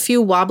took a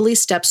few wobbly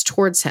steps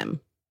towards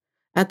him.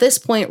 At this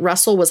point,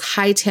 Russell was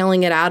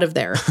hightailing it out of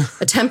there,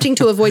 attempting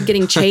to avoid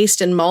getting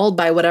chased and mauled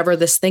by whatever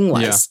this thing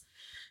was. Yeah.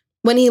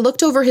 When he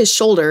looked over his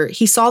shoulder,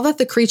 he saw that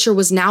the creature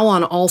was now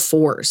on all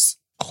fours,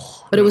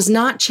 but it was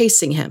not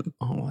chasing him.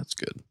 Oh, that's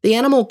good. The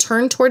animal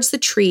turned towards the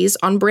trees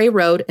on Bray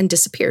Road and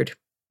disappeared.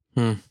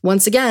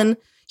 Once again,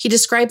 he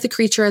described the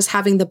creature as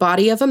having the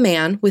body of a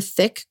man with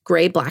thick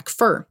gray-black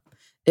fur.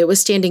 It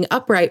was standing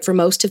upright for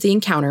most of the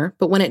encounter,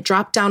 but when it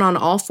dropped down on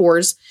all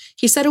fours,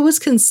 he said it was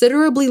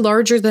considerably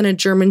larger than a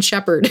German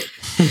shepherd,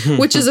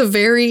 which is a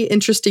very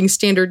interesting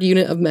standard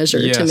unit of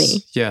measure to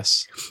me.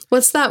 Yes.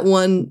 What's that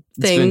one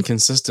thing? It's been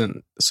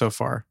consistent so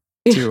far,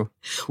 too.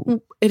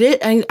 It is.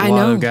 I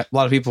know. A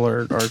lot of people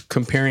are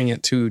comparing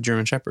it to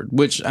German Shepherd,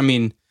 which, I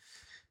mean,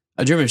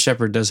 a German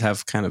Shepherd does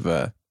have kind of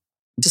a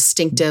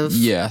distinctive.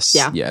 Yes.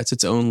 Yeah. Yeah. It's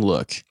its own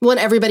look. Well, and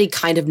everybody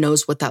kind of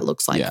knows what that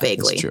looks like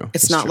vaguely. That's true.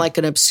 It's not like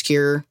an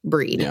obscure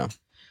breed. Yeah.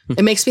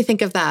 It makes me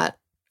think of that.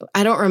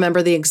 I don't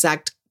remember the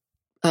exact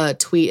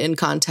tweet in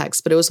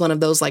context, but it was one of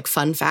those like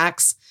fun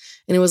facts.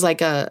 And it was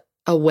like a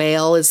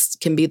whale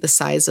can be the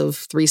size of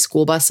 3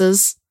 school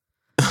buses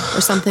or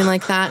something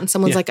like that. And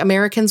someone's like,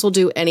 Americans will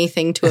do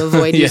anything to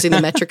avoid using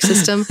the metric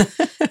system.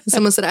 And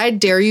someone said, I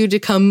dare you to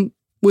come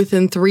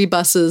within 3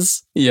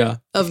 buses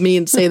of me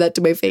and say that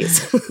to my face.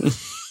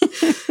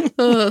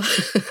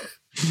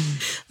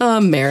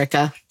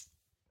 America.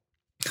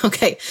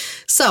 Okay,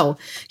 so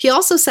he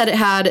also said it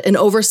had an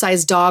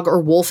oversized dog or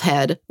wolf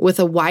head with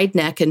a wide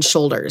neck and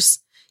shoulders.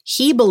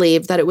 He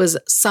believed that it was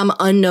some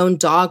unknown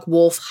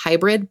dog-wolf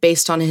hybrid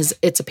based on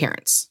its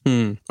appearance.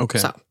 Okay.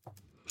 So,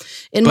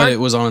 it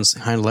was on its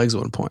hind legs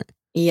at one point.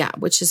 Yeah,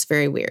 which is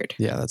very weird.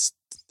 Yeah,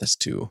 that's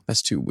too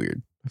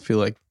weird. I feel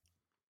like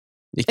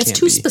it's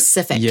too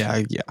specific.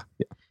 Yeah.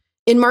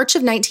 In March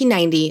of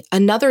 1990,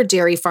 another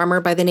dairy farmer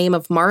by the name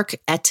of Mark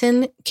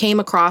Etten came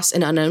across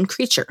an unknown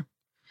creature.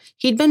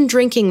 He'd been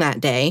drinking that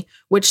day,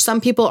 which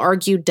some people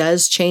argue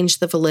does change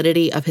the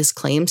validity of his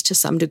claims to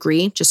some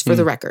degree, just for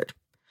the record.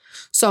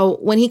 So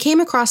when he came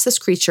across this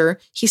creature,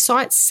 he saw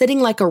it sitting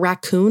like a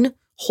raccoon,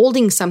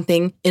 holding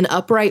something in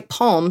upright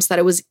palms that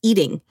it was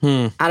eating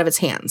out of its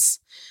hands.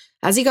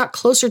 As he got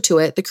closer to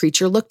it, the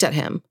creature looked at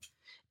him.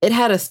 It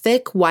had a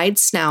thick, wide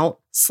snout,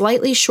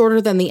 slightly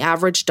shorter than the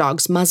average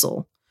dog's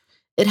muzzle.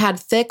 It had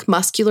thick,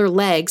 muscular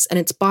legs, and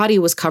its body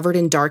was covered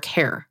in dark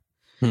hair.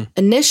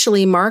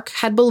 Initially, Mark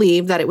had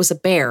believed that it was a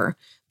bear,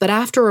 but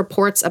after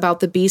reports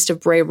about the beast of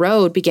Bray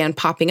Road began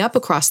popping up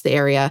across the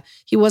area,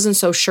 he wasn't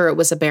so sure it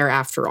was a bear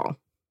after all.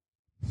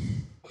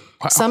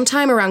 Wow.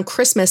 Sometime around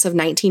Christmas of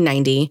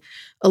 1990,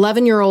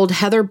 11-year-old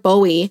Heather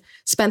Bowie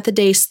spent the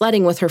day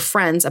sledding with her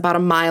friends about a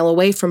mile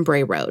away from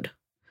Bray Road.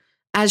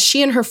 As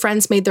she and her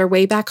friends made their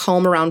way back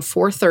home around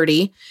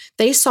 4:30,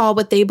 they saw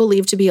what they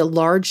believed to be a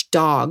large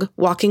dog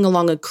walking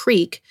along a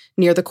creek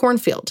near the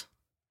cornfield,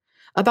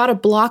 about a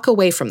block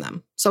away from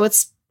them. So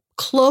it's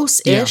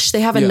close-ish. Yeah.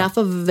 They have enough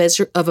of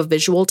a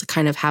visual to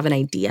kind of have an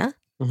idea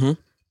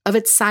of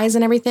its size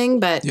and everything,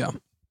 but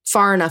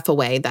far enough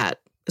away that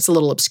it's a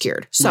little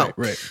obscured. So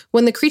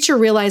when the creature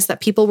realized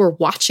that people were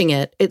watching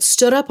it, it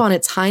stood up on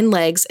its hind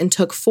legs and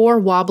took 4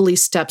 wobbly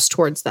steps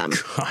towards them.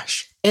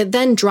 Gosh. It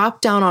then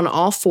dropped down on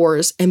all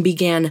fours and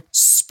began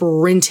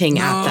sprinting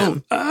at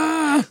them.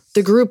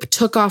 The group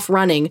took off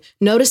running,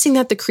 noticing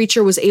that the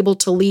creature was able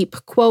to leap,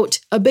 quote,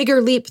 a bigger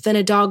leap than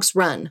a dog's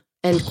run,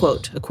 end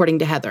quote, according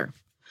to Heather.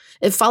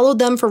 It followed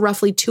them for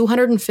roughly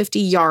 250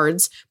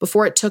 yards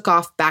before it took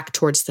off back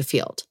towards the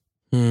field.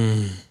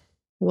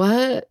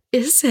 What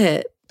is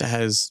it?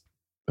 That is,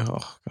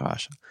 oh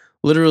gosh.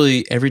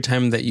 Literally every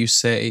time that you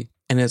say,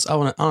 and it's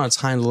on its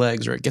hind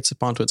legs, or it gets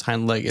up onto its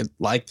hind leg, it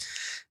like,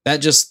 that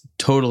just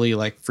totally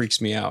like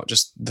freaks me out.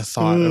 Just the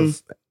thought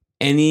of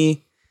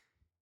any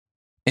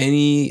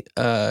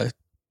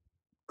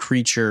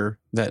creature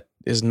that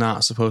is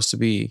not supposed to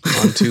be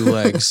on 2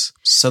 legs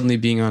suddenly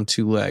being on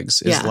 2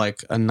 legs is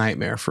like a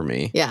nightmare for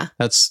me. Yeah.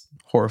 That's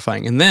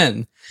horrifying. And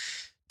then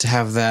to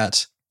have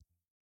that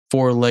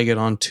 4-legged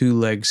on 2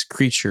 legs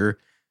creature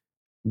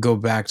go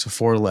back to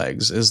 4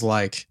 legs is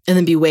like, and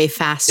then be way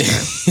faster.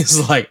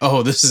 It's like,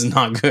 oh, this is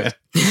not good.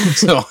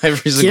 So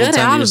every single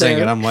time you're saying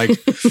it, I'm like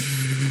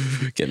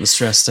getting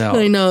stressed out.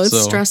 I know, it's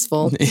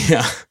stressful.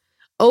 Yeah.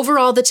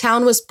 Overall, the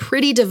town was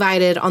pretty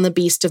divided on the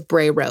beast of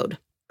Bray Road.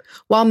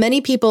 While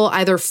many people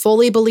either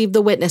fully believed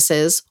the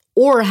witnesses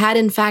or had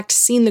in fact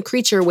seen the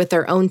creature with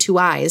their own 2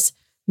 eyes,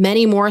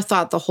 many more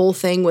thought the whole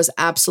thing was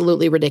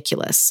absolutely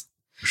ridiculous.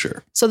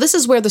 Sure. So this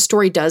is where the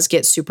story does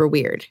get super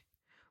weird.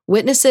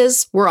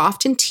 Witnesses were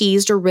often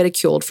teased or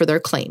ridiculed for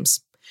their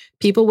claims.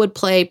 People would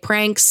play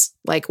pranks,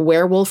 like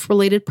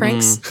werewolf-related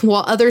pranks,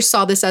 while others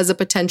saw this as a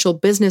potential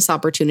business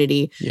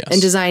opportunity and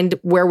designed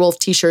werewolf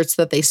t-shirts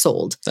that they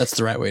sold. That's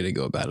the right way to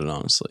go about it,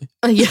 honestly.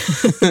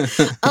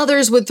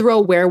 Others would throw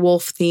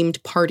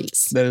werewolf-themed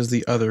parties. That is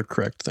the other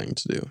correct thing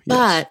to do. Yes.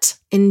 But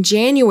in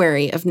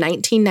January of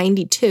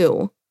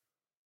 1992,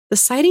 the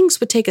sightings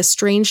would take a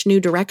strange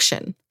new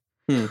direction.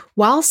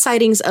 While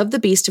sightings of the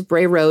beast of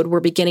Bray Road were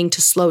beginning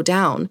to slow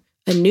down,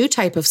 a new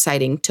type of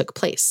sighting took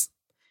place.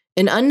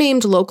 An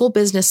unnamed local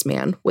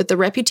businessman with the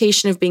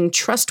reputation of being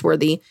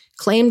trustworthy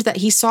claimed that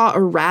he saw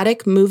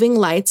erratic moving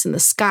lights in the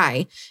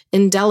sky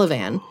in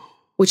Delavan,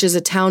 which is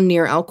a town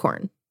near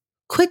Elkhorn.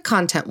 Quick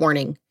content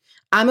warning.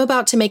 I'm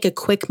about to make a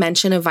quick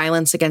mention of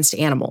violence against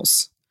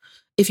animals.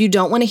 If you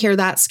don't want to hear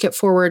that, skip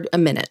forward a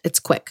minute. It's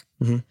quick.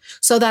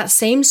 So that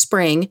same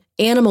spring,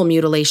 animal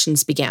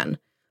mutilations began.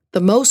 The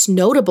most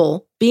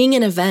notable being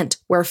an event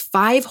where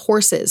 5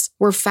 horses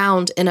were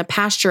found in a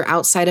pasture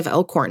outside of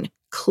Elkhorn,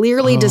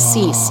 clearly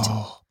deceased.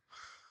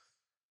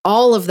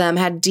 All of them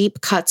had deep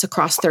cuts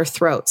across their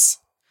throats.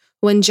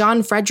 When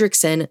John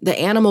Fredrickson, the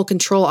animal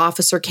control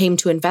officer, came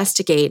to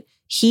investigate,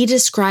 he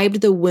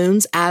described the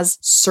wounds as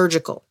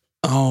surgical.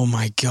 Oh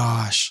my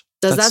gosh.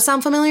 Does that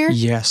sound familiar?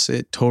 Yes,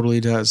 it totally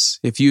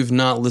does. If you've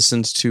not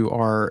listened to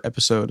our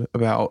episode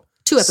about...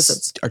 2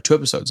 episodes. Our 2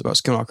 episodes about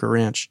Skinwalker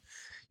Ranch,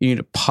 you need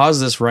to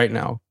pause this right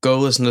now, go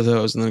listen to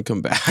those, and then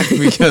come back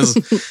because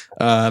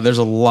there's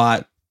a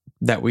lot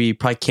that we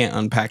probably can't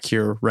unpack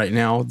here right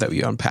now that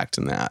we unpacked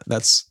in that.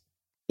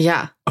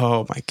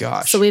 Oh my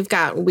gosh. So we've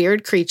got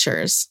weird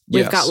creatures,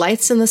 we've got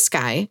lights in the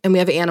sky, and we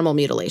have animal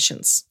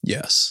mutilations.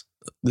 Yes.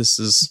 This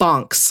is...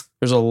 bonks.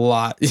 There's a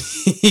lot.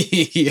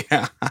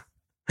 Yeah.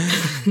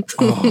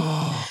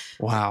 Oh,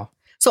 wow.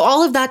 So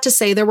all of that to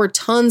say, there were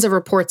tons of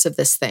reports of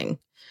this thing.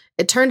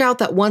 It turned out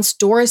that once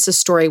Doris's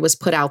story was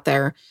put out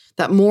there,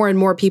 that more and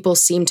more people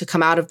seemed to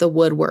come out of the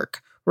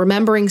woodwork,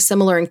 remembering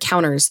similar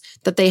encounters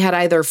that they had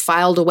either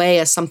filed away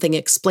as something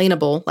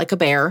explainable, like a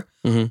bear,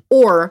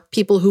 or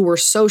people who were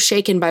so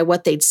shaken by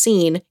what they'd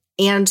seen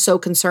and so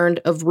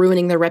concerned of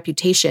ruining their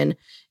reputation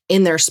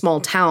in their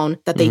small town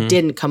that they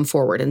didn't come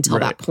forward until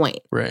that point.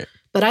 Right.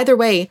 But either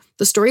way,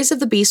 the stories of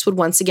the beast would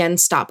once again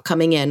stop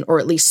coming in, or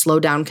at least slow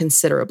down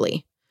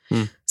considerably.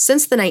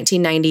 Since the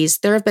 1990s,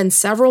 there have been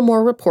several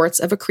more reports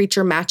of a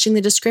creature matching the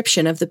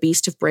description of the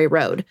beast of Bray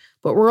Road,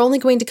 but we're only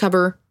going to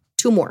cover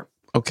 2 more.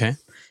 Okay.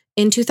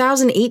 In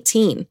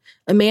 2018,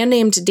 a man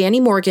named Danny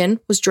Morgan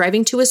was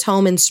driving to his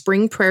home in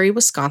Spring Prairie,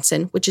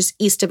 Wisconsin, which is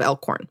east of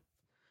Elkhorn.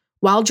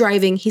 While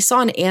driving, he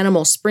saw an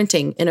animal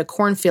sprinting in a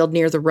cornfield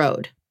near the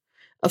road.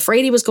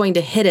 Afraid he was going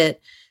to hit it,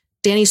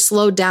 Danny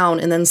slowed down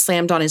and then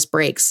slammed on his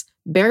brakes,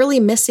 barely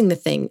missing the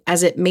thing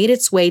as it made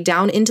its way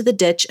down into the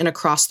ditch and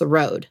across the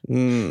road.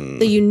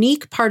 The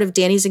unique part of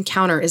Danny's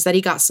encounter is that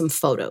he got some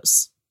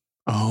photos.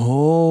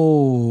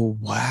 Oh,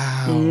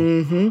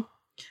 wow.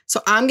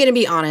 So I'm going to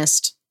be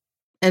honest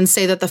and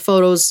say that the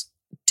photos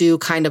do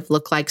kind of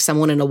look like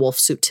someone in a wolf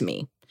suit to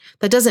me.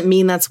 That doesn't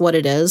mean that's what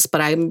it is,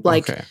 but I'm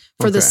like,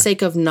 for the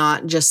sake of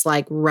not just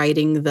like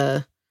writing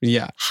the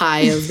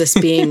high of this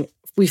being,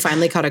 we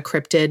finally caught a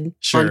cryptid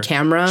on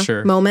camera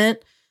moment.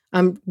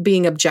 I'm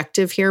being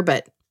objective here,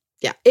 but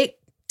yeah, it,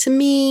 to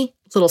me,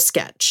 little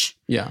sketch.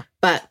 Yeah.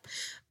 But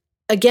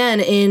again,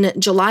 in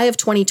July of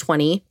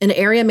 2020, an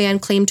area man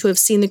claimed to have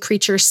seen the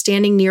creature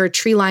standing near a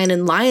tree line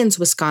in Lyons,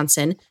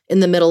 Wisconsin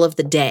in the middle of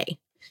the day.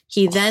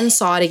 He then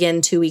saw it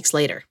again 2 weeks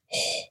later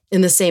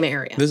in the same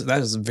area.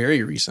 That is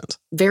very recent.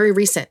 Very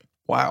recent.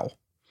 Wow.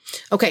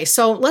 Okay,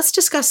 so let's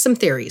discuss some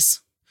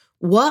theories.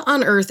 What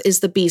on earth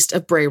is the beast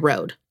of Bray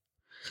Road?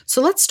 So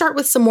let's start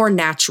with some more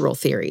natural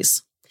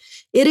theories.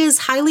 It is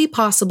highly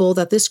possible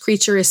that this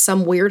creature is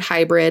some weird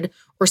hybrid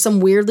or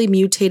some weirdly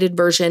mutated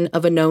version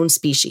of a known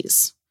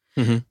species.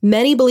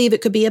 Many believe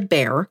it could be a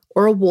bear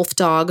or a wolf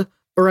dog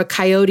or a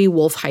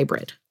coyote-wolf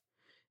hybrid.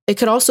 It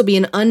could also be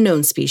an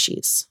unknown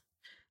species.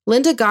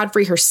 Linda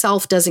Godfrey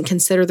herself doesn't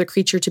consider the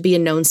creature to be a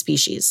known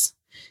species.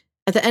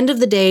 At the end of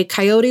the day,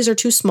 coyotes are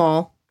too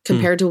small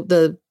compared to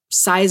the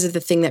size of the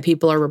thing that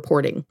people are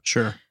reporting.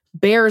 Sure.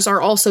 Bears are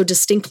also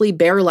distinctly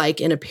bear-like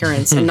in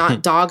appearance and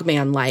not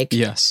dogman-like.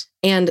 Yes.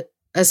 And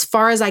as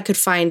far as I could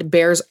find,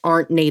 bears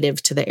aren't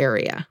native to the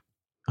area.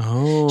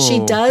 Oh,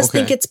 she does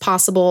think it's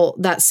possible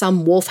that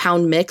some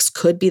wolfhound mix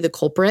could be the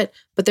culprit,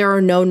 but there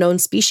are no known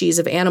species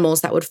of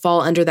animals that would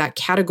fall under that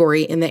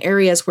category in the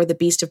areas where the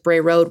beast of Bray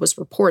Road was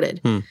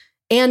reported.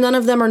 And none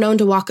of them are known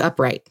to walk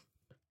upright.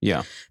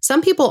 Yeah.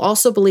 Some people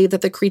also believe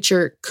that the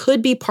creature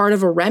could be part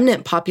of a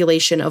remnant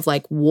population of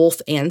like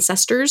wolf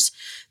ancestors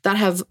that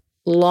have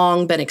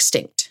long been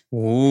extinct.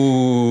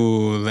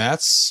 Ooh,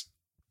 that's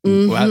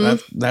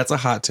a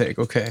hot take.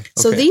 Okay.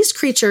 So these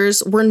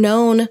creatures were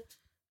known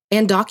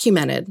and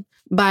documented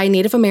by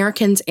Native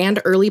Americans and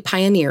early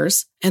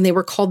pioneers, and they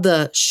were called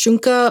the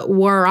Shunka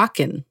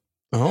Warakan,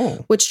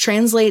 which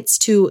translates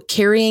to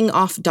carrying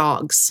off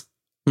dogs.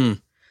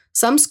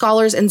 Some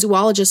scholars and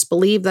zoologists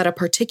believe that a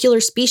particular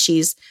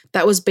species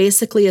that was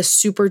basically a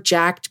super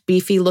jacked,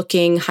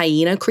 beefy-looking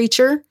hyena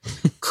creature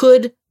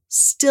could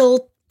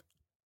still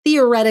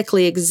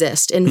theoretically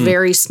exist in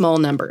very small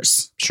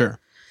numbers. Sure.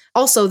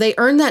 Also, they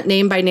earned that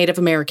name by Native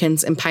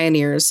Americans and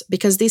pioneers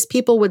because these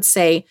people would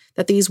say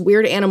that these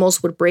weird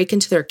animals would break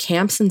into their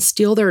camps and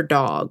steal their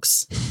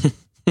dogs.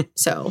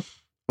 So,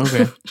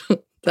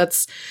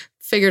 that's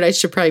figured I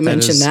should probably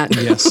mention that.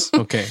 Yes.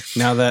 Okay.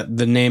 Now that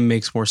the name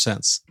makes more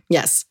sense.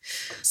 Yes.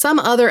 Some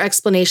other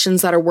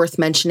explanations that are worth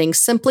mentioning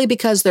simply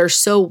because they're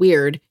so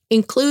weird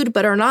include,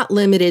 but are not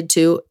limited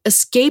to,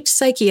 escaped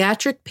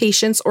psychiatric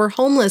patients or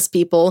homeless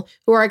people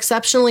who are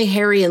exceptionally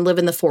hairy and live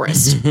in the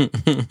forest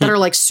that are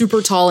like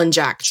super tall and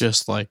jacked.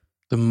 Just like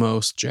the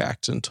most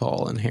jacked and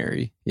tall and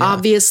hairy. Yeah.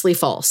 Obviously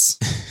false.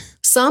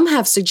 Some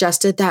have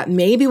suggested that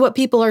maybe what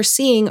people are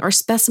seeing are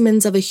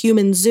specimens of a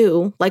human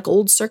zoo, like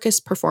old circus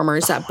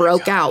performers that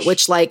broke out,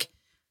 which like,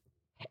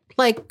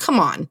 come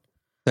on.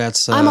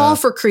 That's I'm all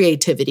for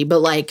creativity, but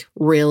like,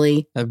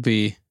 really? That'd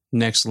be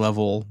next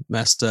level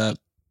messed up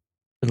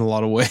in a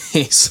lot of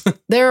ways.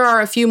 There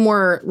are a few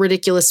more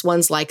ridiculous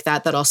ones like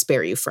that I'll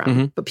spare you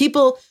from. But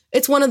people,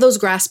 it's one of those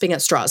grasping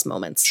at straws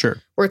moments. Sure.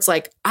 Where it's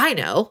like, I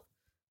know.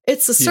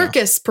 It's a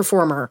circus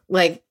performer.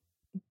 Like,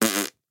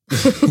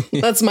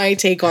 that's my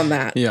take on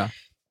that. Yeah.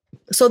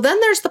 So then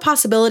there's the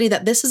possibility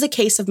that this is a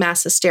case of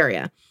mass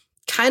hysteria,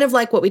 kind of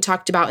like what we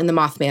talked about in the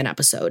Mothman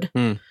episode.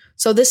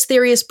 So this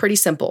theory is pretty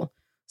simple.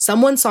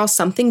 Someone saw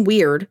something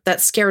weird that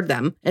scared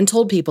them and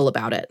told people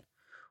about it.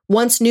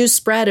 Once news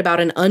spread about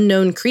an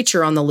unknown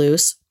creature on the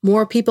loose,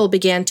 more people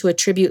began to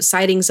attribute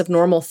sightings of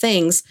normal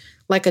things,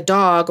 like a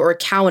dog or a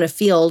cow in a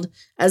field,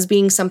 as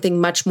being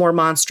something much more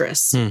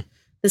monstrous.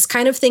 This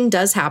kind of thing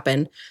does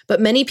happen,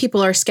 but many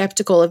people are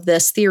skeptical of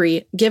this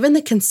theory given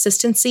the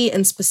consistency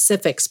and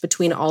specifics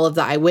between all of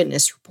the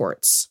eyewitness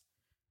reports.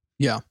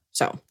 Yeah.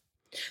 So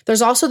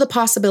there's also the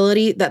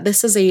possibility that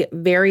this is a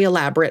very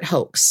elaborate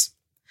hoax.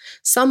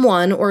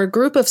 Someone or a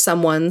group of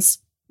someone's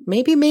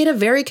maybe made a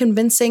very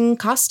convincing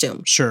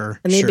costume. Sure.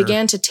 And they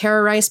began to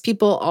terrorize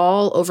people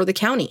all over the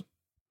county.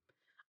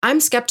 I'm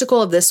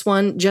skeptical of this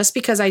one just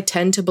because I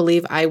tend to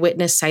believe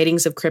eyewitness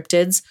sightings of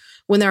cryptids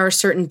when there are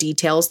certain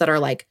details that are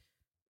like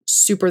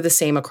super the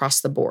same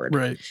across the board.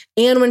 Right.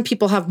 And when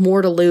people have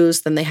more to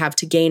lose than they have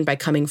to gain by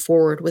coming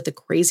forward with a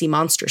crazy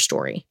monster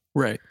story.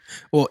 Right.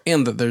 Well,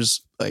 and that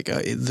there's like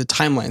the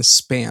timeline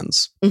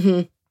spans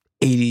 80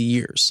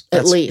 years.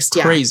 At least,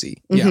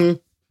 crazy. Yeah. Yeah.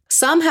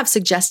 Some have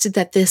suggested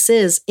that this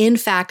is, in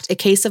fact, a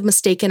case of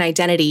mistaken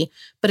identity,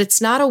 but it's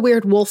not a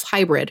weird wolf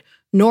hybrid,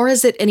 nor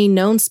is it any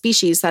known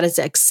species that is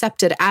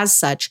accepted as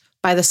such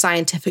by the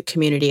scientific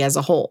community as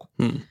a whole.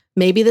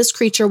 Maybe this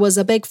creature was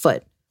a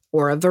Bigfoot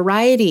or a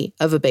variety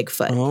of a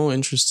Bigfoot. Oh,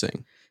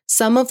 interesting.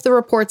 Some of the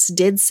reports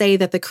did say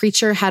that the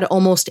creature had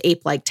almost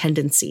ape-like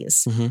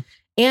tendencies.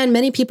 And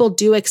many people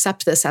do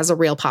accept this as a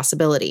real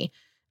possibility,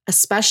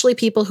 especially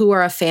people who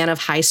are a fan of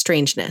high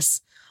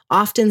strangeness,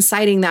 often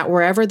citing that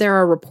wherever there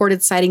are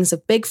reported sightings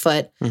of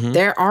Bigfoot,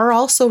 there are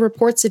also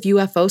reports of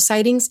UFO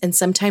sightings and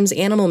sometimes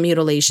animal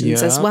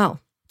mutilations as well.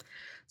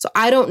 So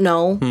I don't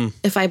know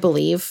if I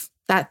believe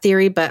that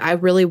theory, but I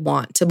really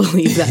want to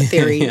believe that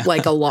theory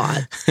like a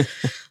lot.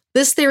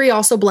 This theory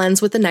also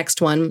blends with the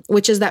next one,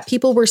 which is that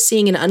people were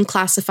seeing an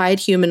unclassified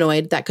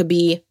humanoid that could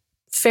be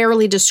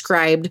fairly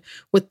described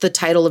with the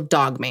title of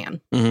Dogman.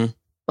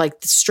 Like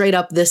straight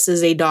up, this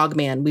is a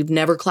Dogman. We've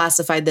never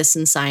classified this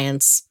in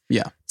science.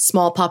 Yeah.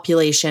 Small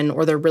population,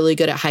 or they're really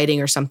good at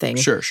hiding or something.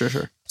 Sure.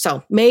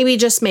 So maybe,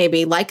 just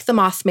maybe, like the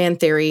Mothman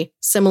theory,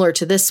 similar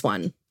to this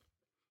one,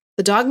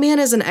 the Dogman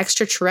is an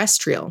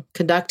extraterrestrial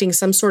conducting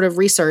some sort of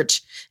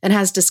research and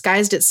has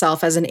disguised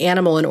itself as an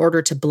animal in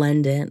order to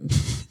blend in.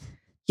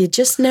 You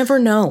just never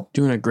know.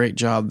 Doing a great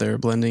job there,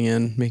 blending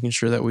in, making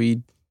sure that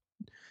we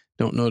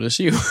don't notice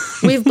you.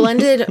 We've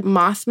blended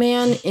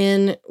Mothman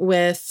in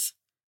with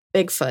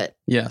Bigfoot.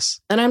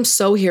 Yes. And I'm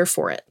so here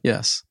for it.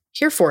 Yes.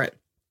 Here for it.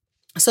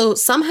 So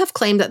some have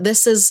claimed that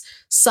this is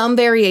some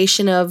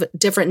variation of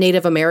different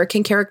Native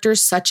American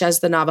characters, such as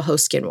the Navajo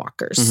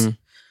skinwalkers.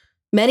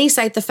 Many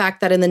cite the fact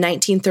that in the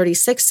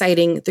 1936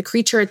 sighting, the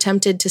creature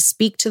attempted to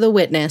speak to the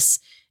witness,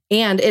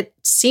 and it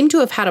seemed to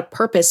have had a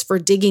purpose for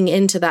digging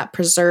into that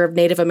preserved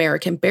Native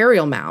American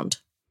burial mound.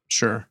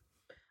 Sure.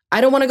 I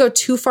don't want to go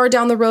too far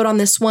down the road on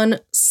this one,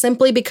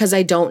 simply because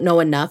I don't know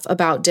enough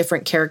about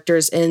different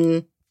characters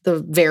in the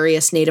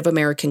various Native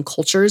American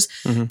cultures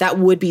that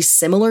would be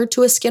similar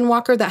to a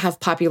skinwalker that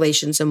have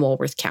populations in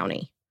Walworth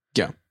County.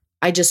 Yeah.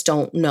 I just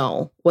don't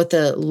know what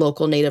the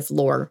local Native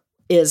lore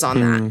is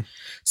on that.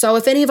 So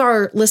if any of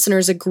our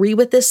listeners agree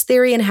with this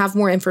theory and have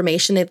more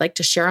information they'd like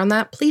to share on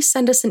that, please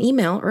send us an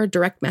email or a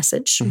direct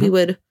message. We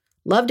would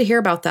love to hear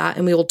about that,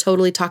 and we will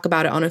totally talk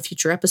about it on a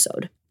future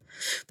episode.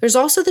 There's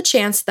also the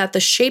chance that the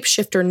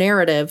shapeshifter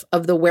narrative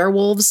of the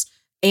werewolves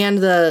and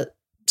the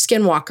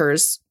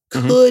skinwalkers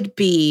could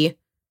be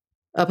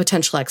a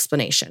potential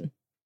explanation.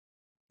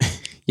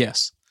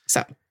 Yes.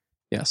 So,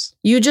 yes.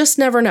 You just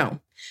never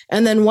know.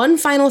 And then one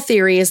final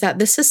theory is that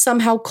this is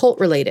somehow cult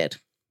related.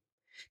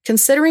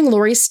 Considering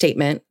Lori's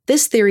statement,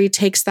 this theory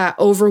takes that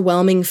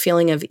overwhelming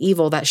feeling of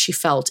evil that she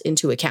felt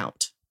into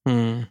account.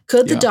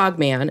 Could the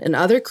Dogman and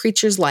other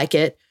creatures like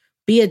it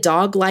be a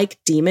dog-like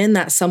demon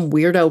that some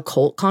weirdo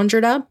cult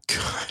conjured up?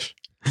 Gosh.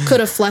 Could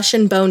a flesh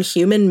and bone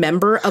human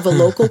member of a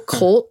local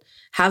cult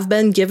have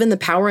been given the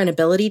power and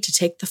ability to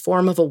take the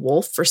form of a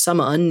wolf for some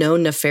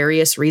unknown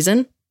nefarious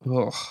reason?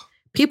 Ugh.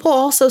 People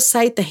also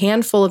cite the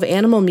handful of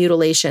animal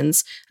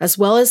mutilations as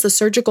well as the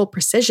surgical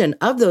precision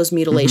of those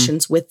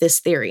mutilations with this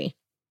theory.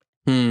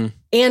 And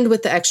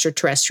with the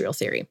extraterrestrial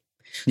theory.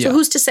 So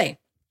who's to say?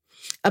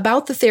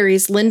 About the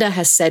theories, Linda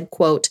has said,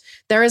 quote,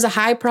 "There is a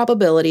high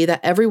probability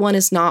that everyone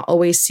is not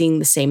always seeing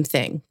the same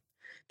thing.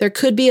 There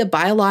could be a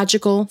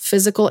biological,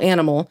 physical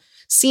animal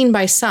seen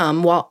by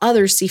some, while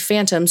others see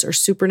phantoms or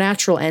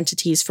supernatural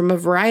entities from a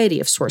variety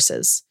of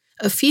sources.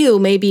 A few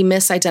may be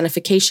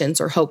misidentifications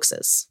or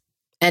hoaxes."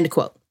 End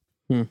quote.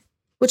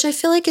 Which I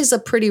feel like is a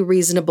pretty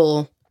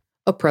reasonable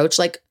approach.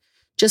 Like,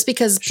 just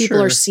because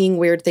people are seeing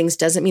weird things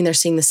doesn't mean they're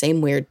seeing the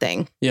same weird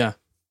thing. Yeah.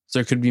 So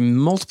there could be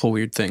multiple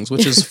weird things,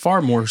 which is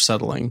far more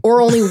settling.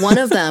 Or only one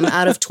of them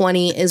out of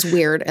 20 is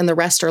weird and the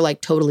rest are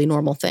like totally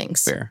normal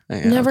things. Fair.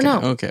 Yeah, Never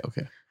know. Okay.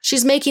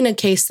 She's making a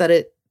case that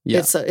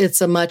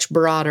it's a much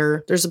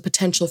broader, there's a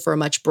potential for a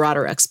much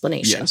broader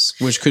explanation. Yes,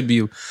 which could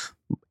be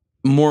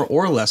more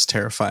or less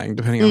terrifying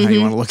depending on how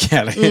you want to look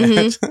at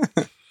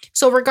it.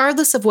 So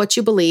regardless of what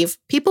you believe,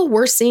 people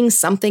were seeing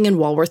something in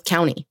Walworth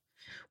County.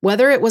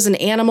 Whether it was an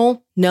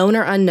animal, known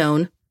or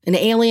unknown, an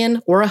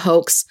alien, or a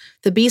hoax,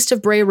 the Beast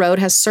of Bray Road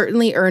has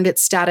certainly earned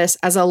its status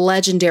as a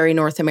legendary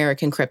North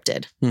American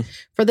cryptid.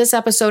 For this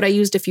episode, I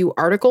used a few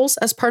articles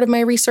as part of my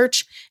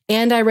research,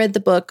 and I read the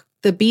book,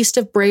 The Beast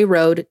of Bray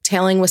Road,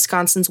 Tailing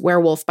Wisconsin's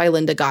Werewolf by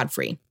Linda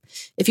Godfrey.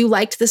 If you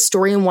liked this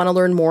story and want to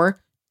learn more,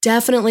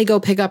 definitely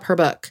go pick up her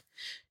book.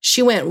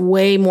 She went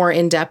way more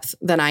in depth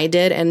than I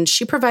did, and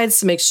she provides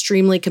some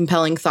extremely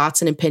compelling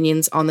thoughts and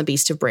opinions on the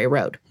Beast of Bray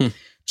Road.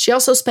 She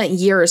also spent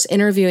years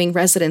interviewing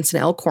residents in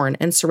Elkhorn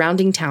and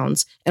surrounding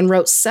towns and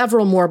wrote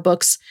several more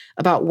books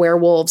about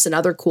werewolves and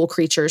other cool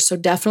creatures. So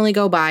definitely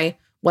go buy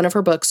one of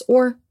her books,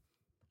 or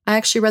I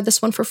actually read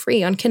this one for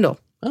free on Kindle.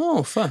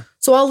 Oh, fun.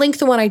 So I'll link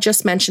the one I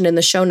just mentioned in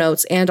the show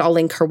notes, and I'll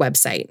link her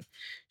website.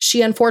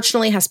 She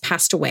unfortunately has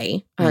passed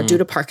away due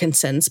to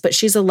Parkinson's, but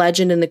she's a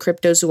legend in the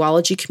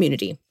cryptozoology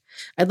community.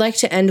 I'd like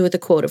to end with a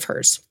quote of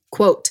hers.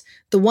 Quote,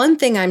 "The one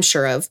thing I'm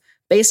sure of,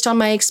 based on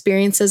my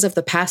experiences of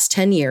the past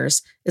 10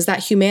 years, is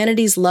that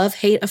humanity's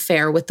love-hate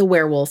affair with the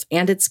werewolf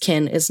and its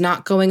kin is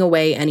not going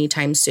away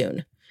anytime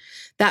soon.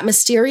 That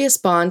mysterious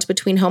bond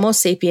between Homo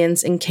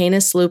sapiens and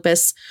Canis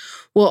lupus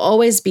will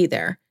always be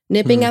there,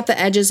 nipping at the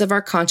edges of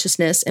our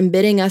consciousness and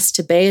bidding us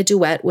to bay a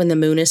duet when the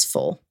moon is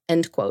full."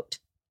 End quote.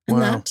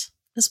 And that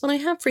is what I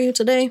have for you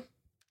today.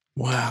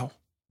 Wow.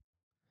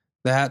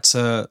 That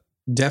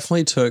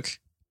definitely took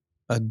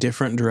a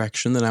different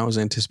direction than I was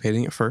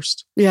anticipating at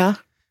first. Yeah.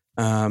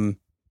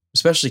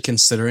 Especially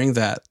considering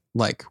that,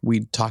 like,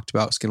 we talked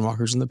about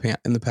skinwalkers in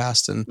the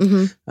past,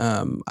 and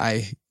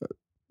I,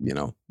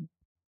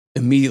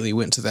 immediately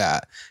went to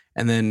that,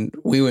 and then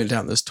we went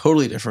down this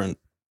totally different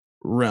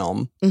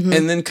realm,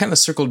 and then kind of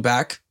circled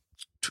back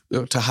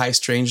to high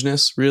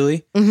strangeness,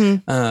 really.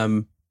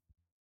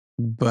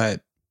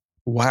 But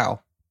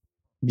wow,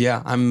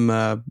 yeah,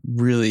 I'm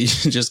really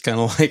just kind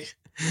of like,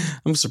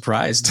 I'm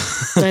surprised.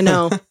 I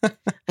know.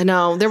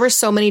 There were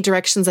so many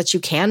directions that you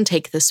can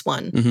take this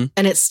one,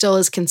 and it still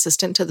is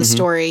consistent to the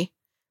story.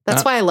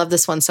 That's why I love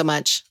this one so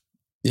much.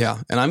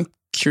 Yeah, and I'm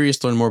curious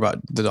to learn more about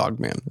the Dog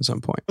Man at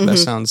some point. That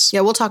sounds... Yeah,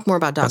 we'll talk more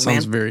about Dog Man.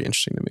 That sounds very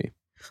interesting to me.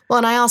 Well,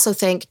 and I also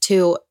think,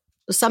 too,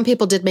 some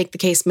people did make the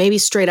case, maybe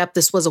straight up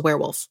this was a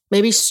werewolf.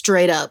 Maybe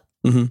straight up.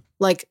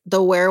 Like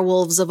the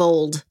werewolves of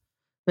old.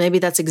 Maybe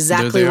that's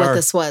exactly what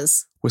this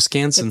was.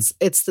 Wisconsin.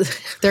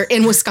 They're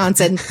in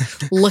Wisconsin.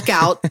 Look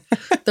out.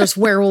 There's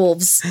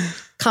werewolves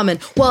coming.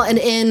 Well, and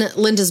in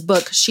Linda's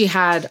book, she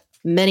had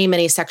many,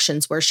 many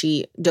sections where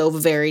she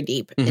dove very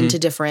deep into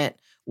different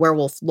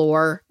werewolf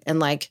lore and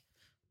like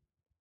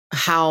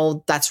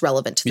how that's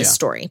relevant to the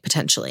story,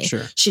 potentially.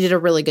 Sure. She did a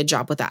really good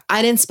job with that.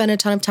 I didn't spend a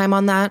ton of time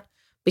on that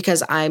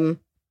because I'm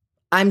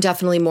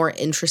definitely more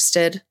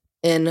interested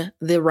in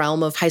the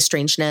realm of high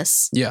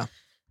strangeness. Yeah.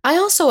 I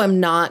also am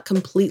not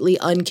completely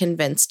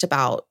unconvinced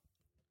about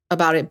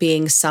it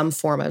being some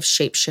form of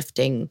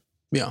shape-shifting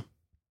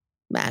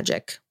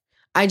magic.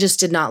 I just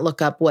did not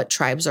look up what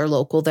tribes are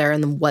local there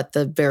and what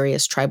the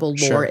various tribal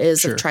lore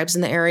is of tribes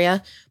in the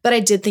area. But I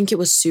did think it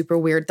was super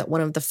weird that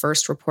one of the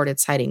first reported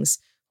sightings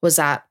was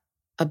at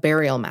a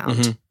burial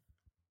mound.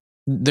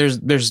 There's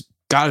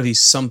got to be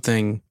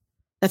something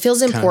that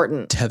feels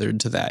important tethered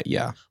to that.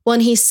 Yeah. Well,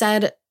 and he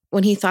said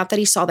when he thought that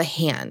he saw the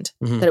hand,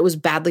 that it was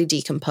badly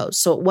decomposed.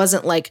 So it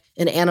wasn't like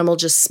an animal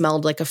just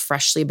smelled like a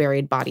freshly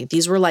buried body.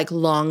 These were like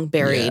long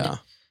buried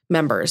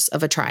members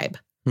of a tribe.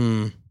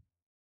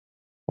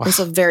 Wow. And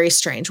so very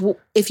strange. Well,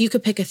 if you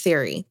could pick a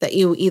theory that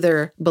you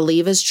either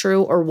believe is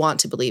true or want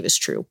to believe is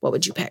true, what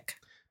would you pick?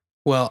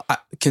 Well,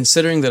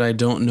 considering that I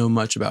don't know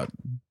much about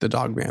the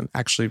Dog Man,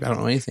 actually, I don't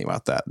know anything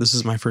about that. This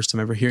is my first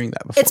time ever hearing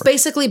that before. It's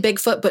basically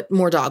Bigfoot, but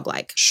more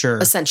dog-like. Sure.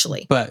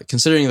 Essentially. But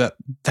considering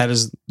that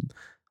is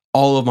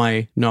all of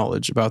my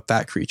knowledge about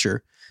that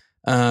creature,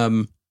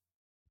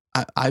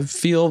 I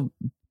feel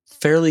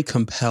fairly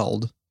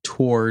compelled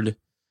toward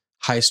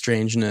high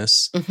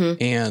strangeness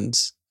and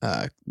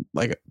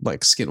like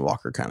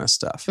skinwalker kind of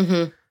stuff.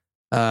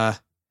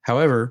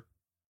 However,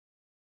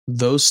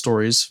 those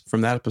stories from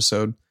that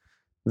episode,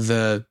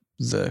 the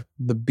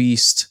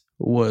beast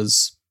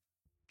was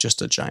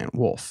just a giant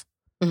wolf.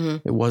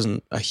 It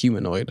wasn't a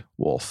humanoid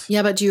wolf.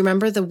 Yeah, but do you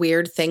remember the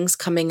weird things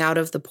coming out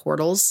of the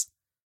portals?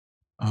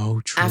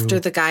 Oh, true. After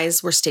the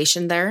guys were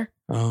stationed there.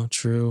 Oh,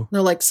 true.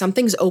 They're like,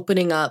 something's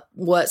opening up.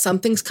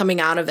 Something's coming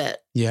out of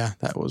it. Yeah,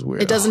 that was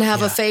weird. It doesn't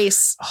have a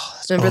face.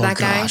 Remember that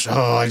gosh. guy?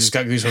 Oh, I just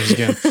got goosebumps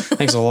again.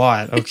 Thanks a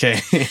lot.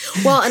 Okay.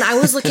 Well, and I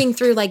was looking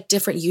through like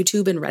different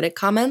YouTube and Reddit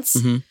comments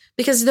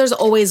because there's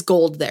always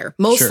gold there,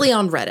 mostly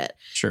on Reddit.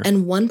 Sure.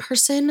 And one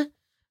person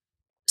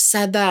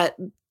said that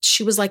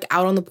she was like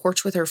out on the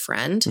porch with her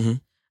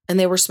friend and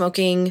they were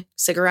smoking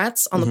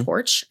cigarettes on the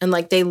porch, and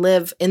like they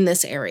live in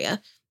this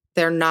area.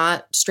 They're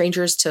not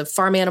strangers to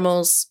farm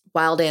animals,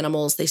 wild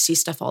animals. They see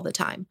stuff all the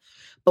time.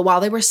 But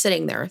while they were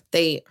sitting there,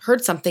 they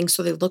heard something.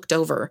 So they looked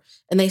over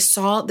and they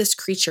saw this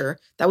creature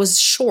that was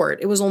short.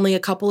 It was only a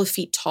couple of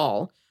feet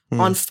tall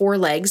on 4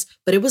 legs,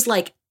 but it was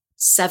like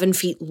 7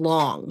 feet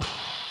long.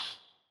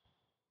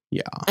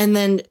 Yeah. And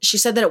then she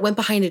said that it went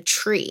behind a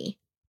tree.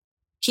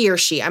 He or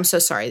she, I'm so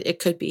sorry. It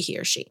could be he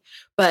or she,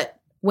 but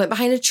went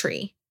behind a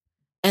tree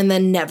and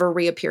then never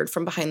reappeared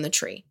from behind the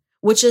tree,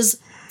 which is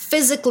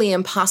physically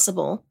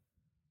impossible.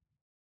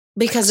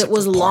 Because it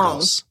was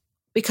long.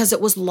 Because it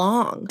was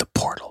long. The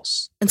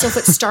portals. And so if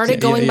it started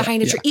going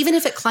behind a tree, even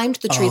if it climbed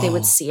the tree, they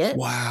would see it.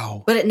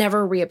 Wow. But it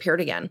never reappeared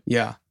again.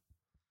 Yeah.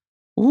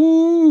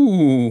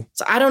 Ooh.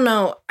 So I don't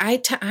know. I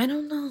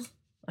don't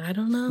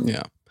know.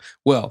 Yeah.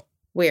 Well.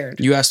 Weird.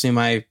 You asked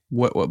me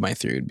what my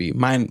theory would be.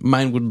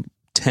 Mine would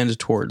tend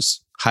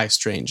towards high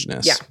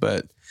strangeness. Yeah.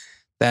 But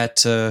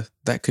that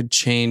could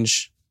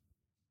change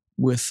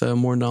with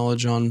more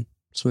knowledge on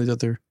some of these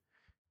other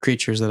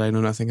creatures that I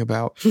know nothing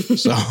about.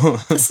 So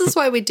this is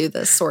why we do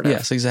this, sort of.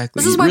 Yes,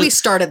 exactly. This is why we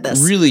started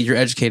this. Really, you're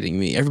educating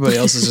me. Everybody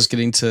else is just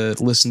getting to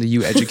listen to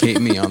you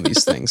educate me on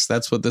these things.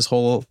 That's what this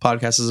whole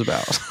podcast is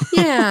about.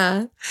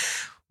 Yeah.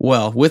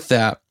 Well, with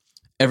that,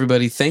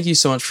 everybody, thank you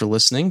so much for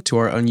listening to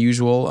our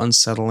unusual,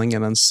 unsettling,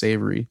 and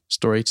unsavory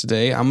story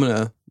today. I'm going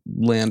to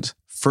land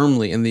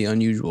firmly in the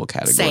unusual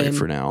category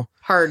for now.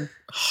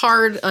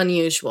 Hard,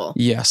 unusual.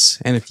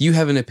 Yes. And if you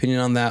have an opinion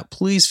on that,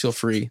 please feel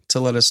free to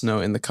let us know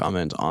in the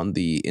comment on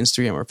the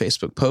Instagram or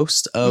Facebook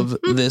post of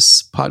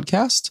this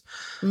podcast.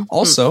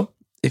 Also,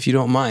 if you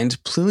don't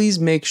mind, please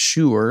make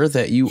sure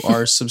that you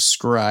are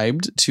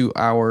subscribed to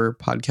our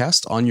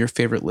podcast on your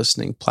favorite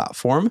listening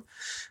platform.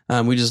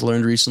 We just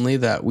learned recently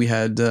that we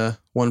had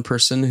one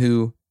person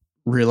who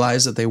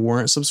realized that they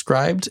weren't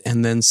subscribed,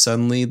 and then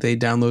suddenly they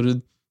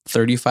downloaded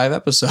 35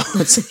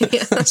 episodes.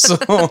 So,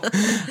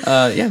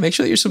 make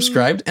sure that you're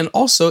subscribed. And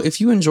also,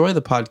 if you enjoy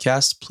the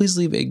podcast, please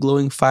leave a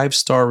glowing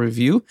 5-star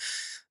review.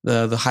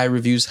 The high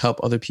reviews help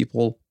other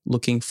people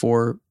looking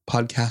for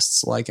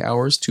podcasts like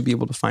ours to be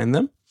able to find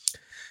them.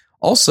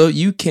 Also,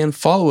 you can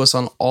follow us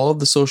on all of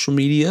the social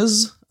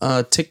medias,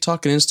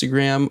 TikTok and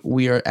Instagram.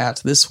 We are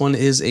at This One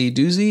Is a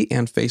Doozy,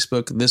 and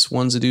Facebook, This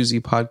One's a Doozy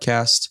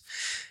Podcast.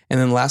 And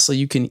then lastly,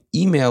 you can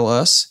email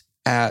us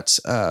at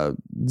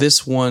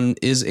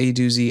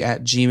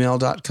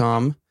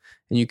thisoneIsAdoozy@gmail.com,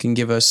 and you can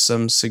give us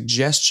some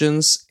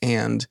suggestions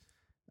and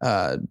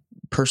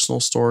personal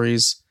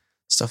stories,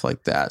 stuff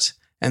like that.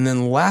 And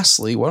then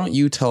lastly, why don't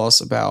you tell us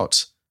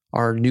about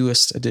our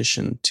newest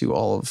addition to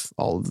all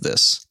of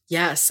this?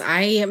 Yes,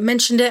 I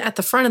mentioned it at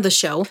the front of the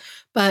show,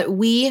 but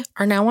we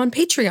are now on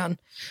Patreon.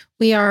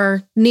 We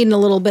are needing a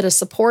little bit of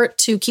support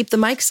to keep the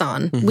mics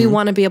on. We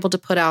want to be able to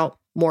put out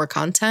more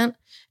content,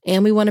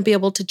 and we want to be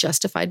able to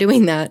justify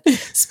doing that,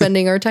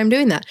 spending our time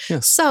doing that.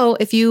 Yes. So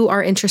if you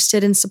are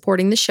interested in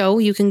supporting the show,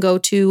 you can go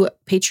to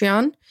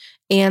Patreon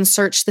and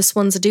search This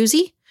One's a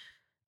Doozy,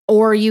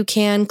 or you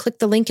can click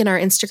the link in our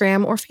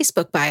Instagram or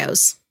Facebook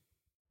bios.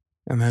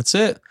 And that's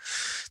it.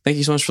 Thank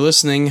you so much for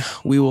listening.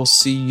 We will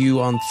see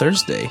you on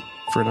Thursday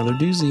for another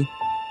doozy.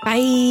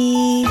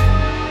 Bye.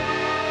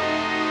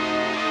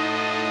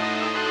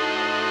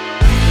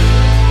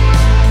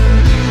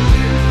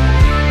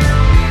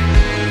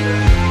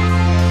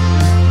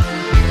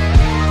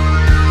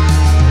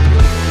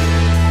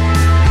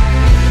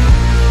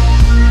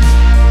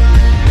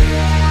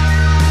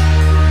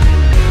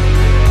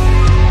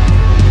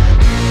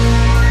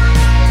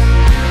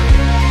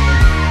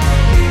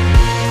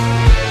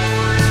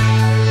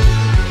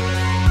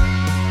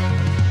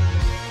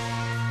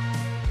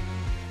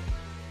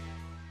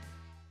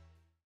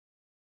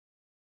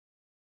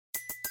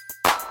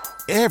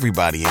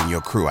 Everybody in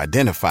your crew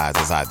identifies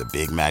as either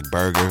Big Mac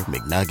Burger,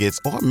 McNuggets,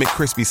 or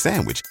McCrispy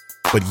Sandwich.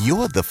 But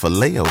you're the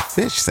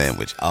Filet-O-Fish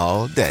Sandwich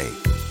all day.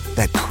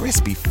 That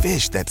crispy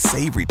fish, that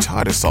savory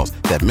tartar sauce,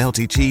 that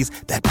melty cheese,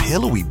 that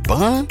pillowy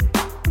bun.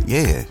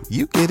 Yeah,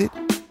 you get it.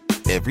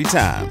 Every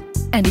time.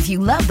 And if you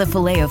love the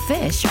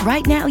Filet-O-Fish,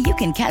 right now you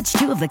can catch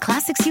 2 of the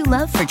classics you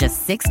love for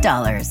just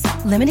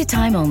 $6. Limited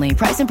time only.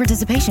 Price and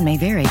participation may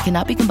vary.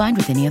 Cannot be combined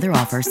with any other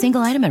offer.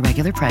 Single item at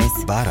regular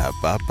price.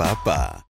 Ba-da-ba-ba-ba.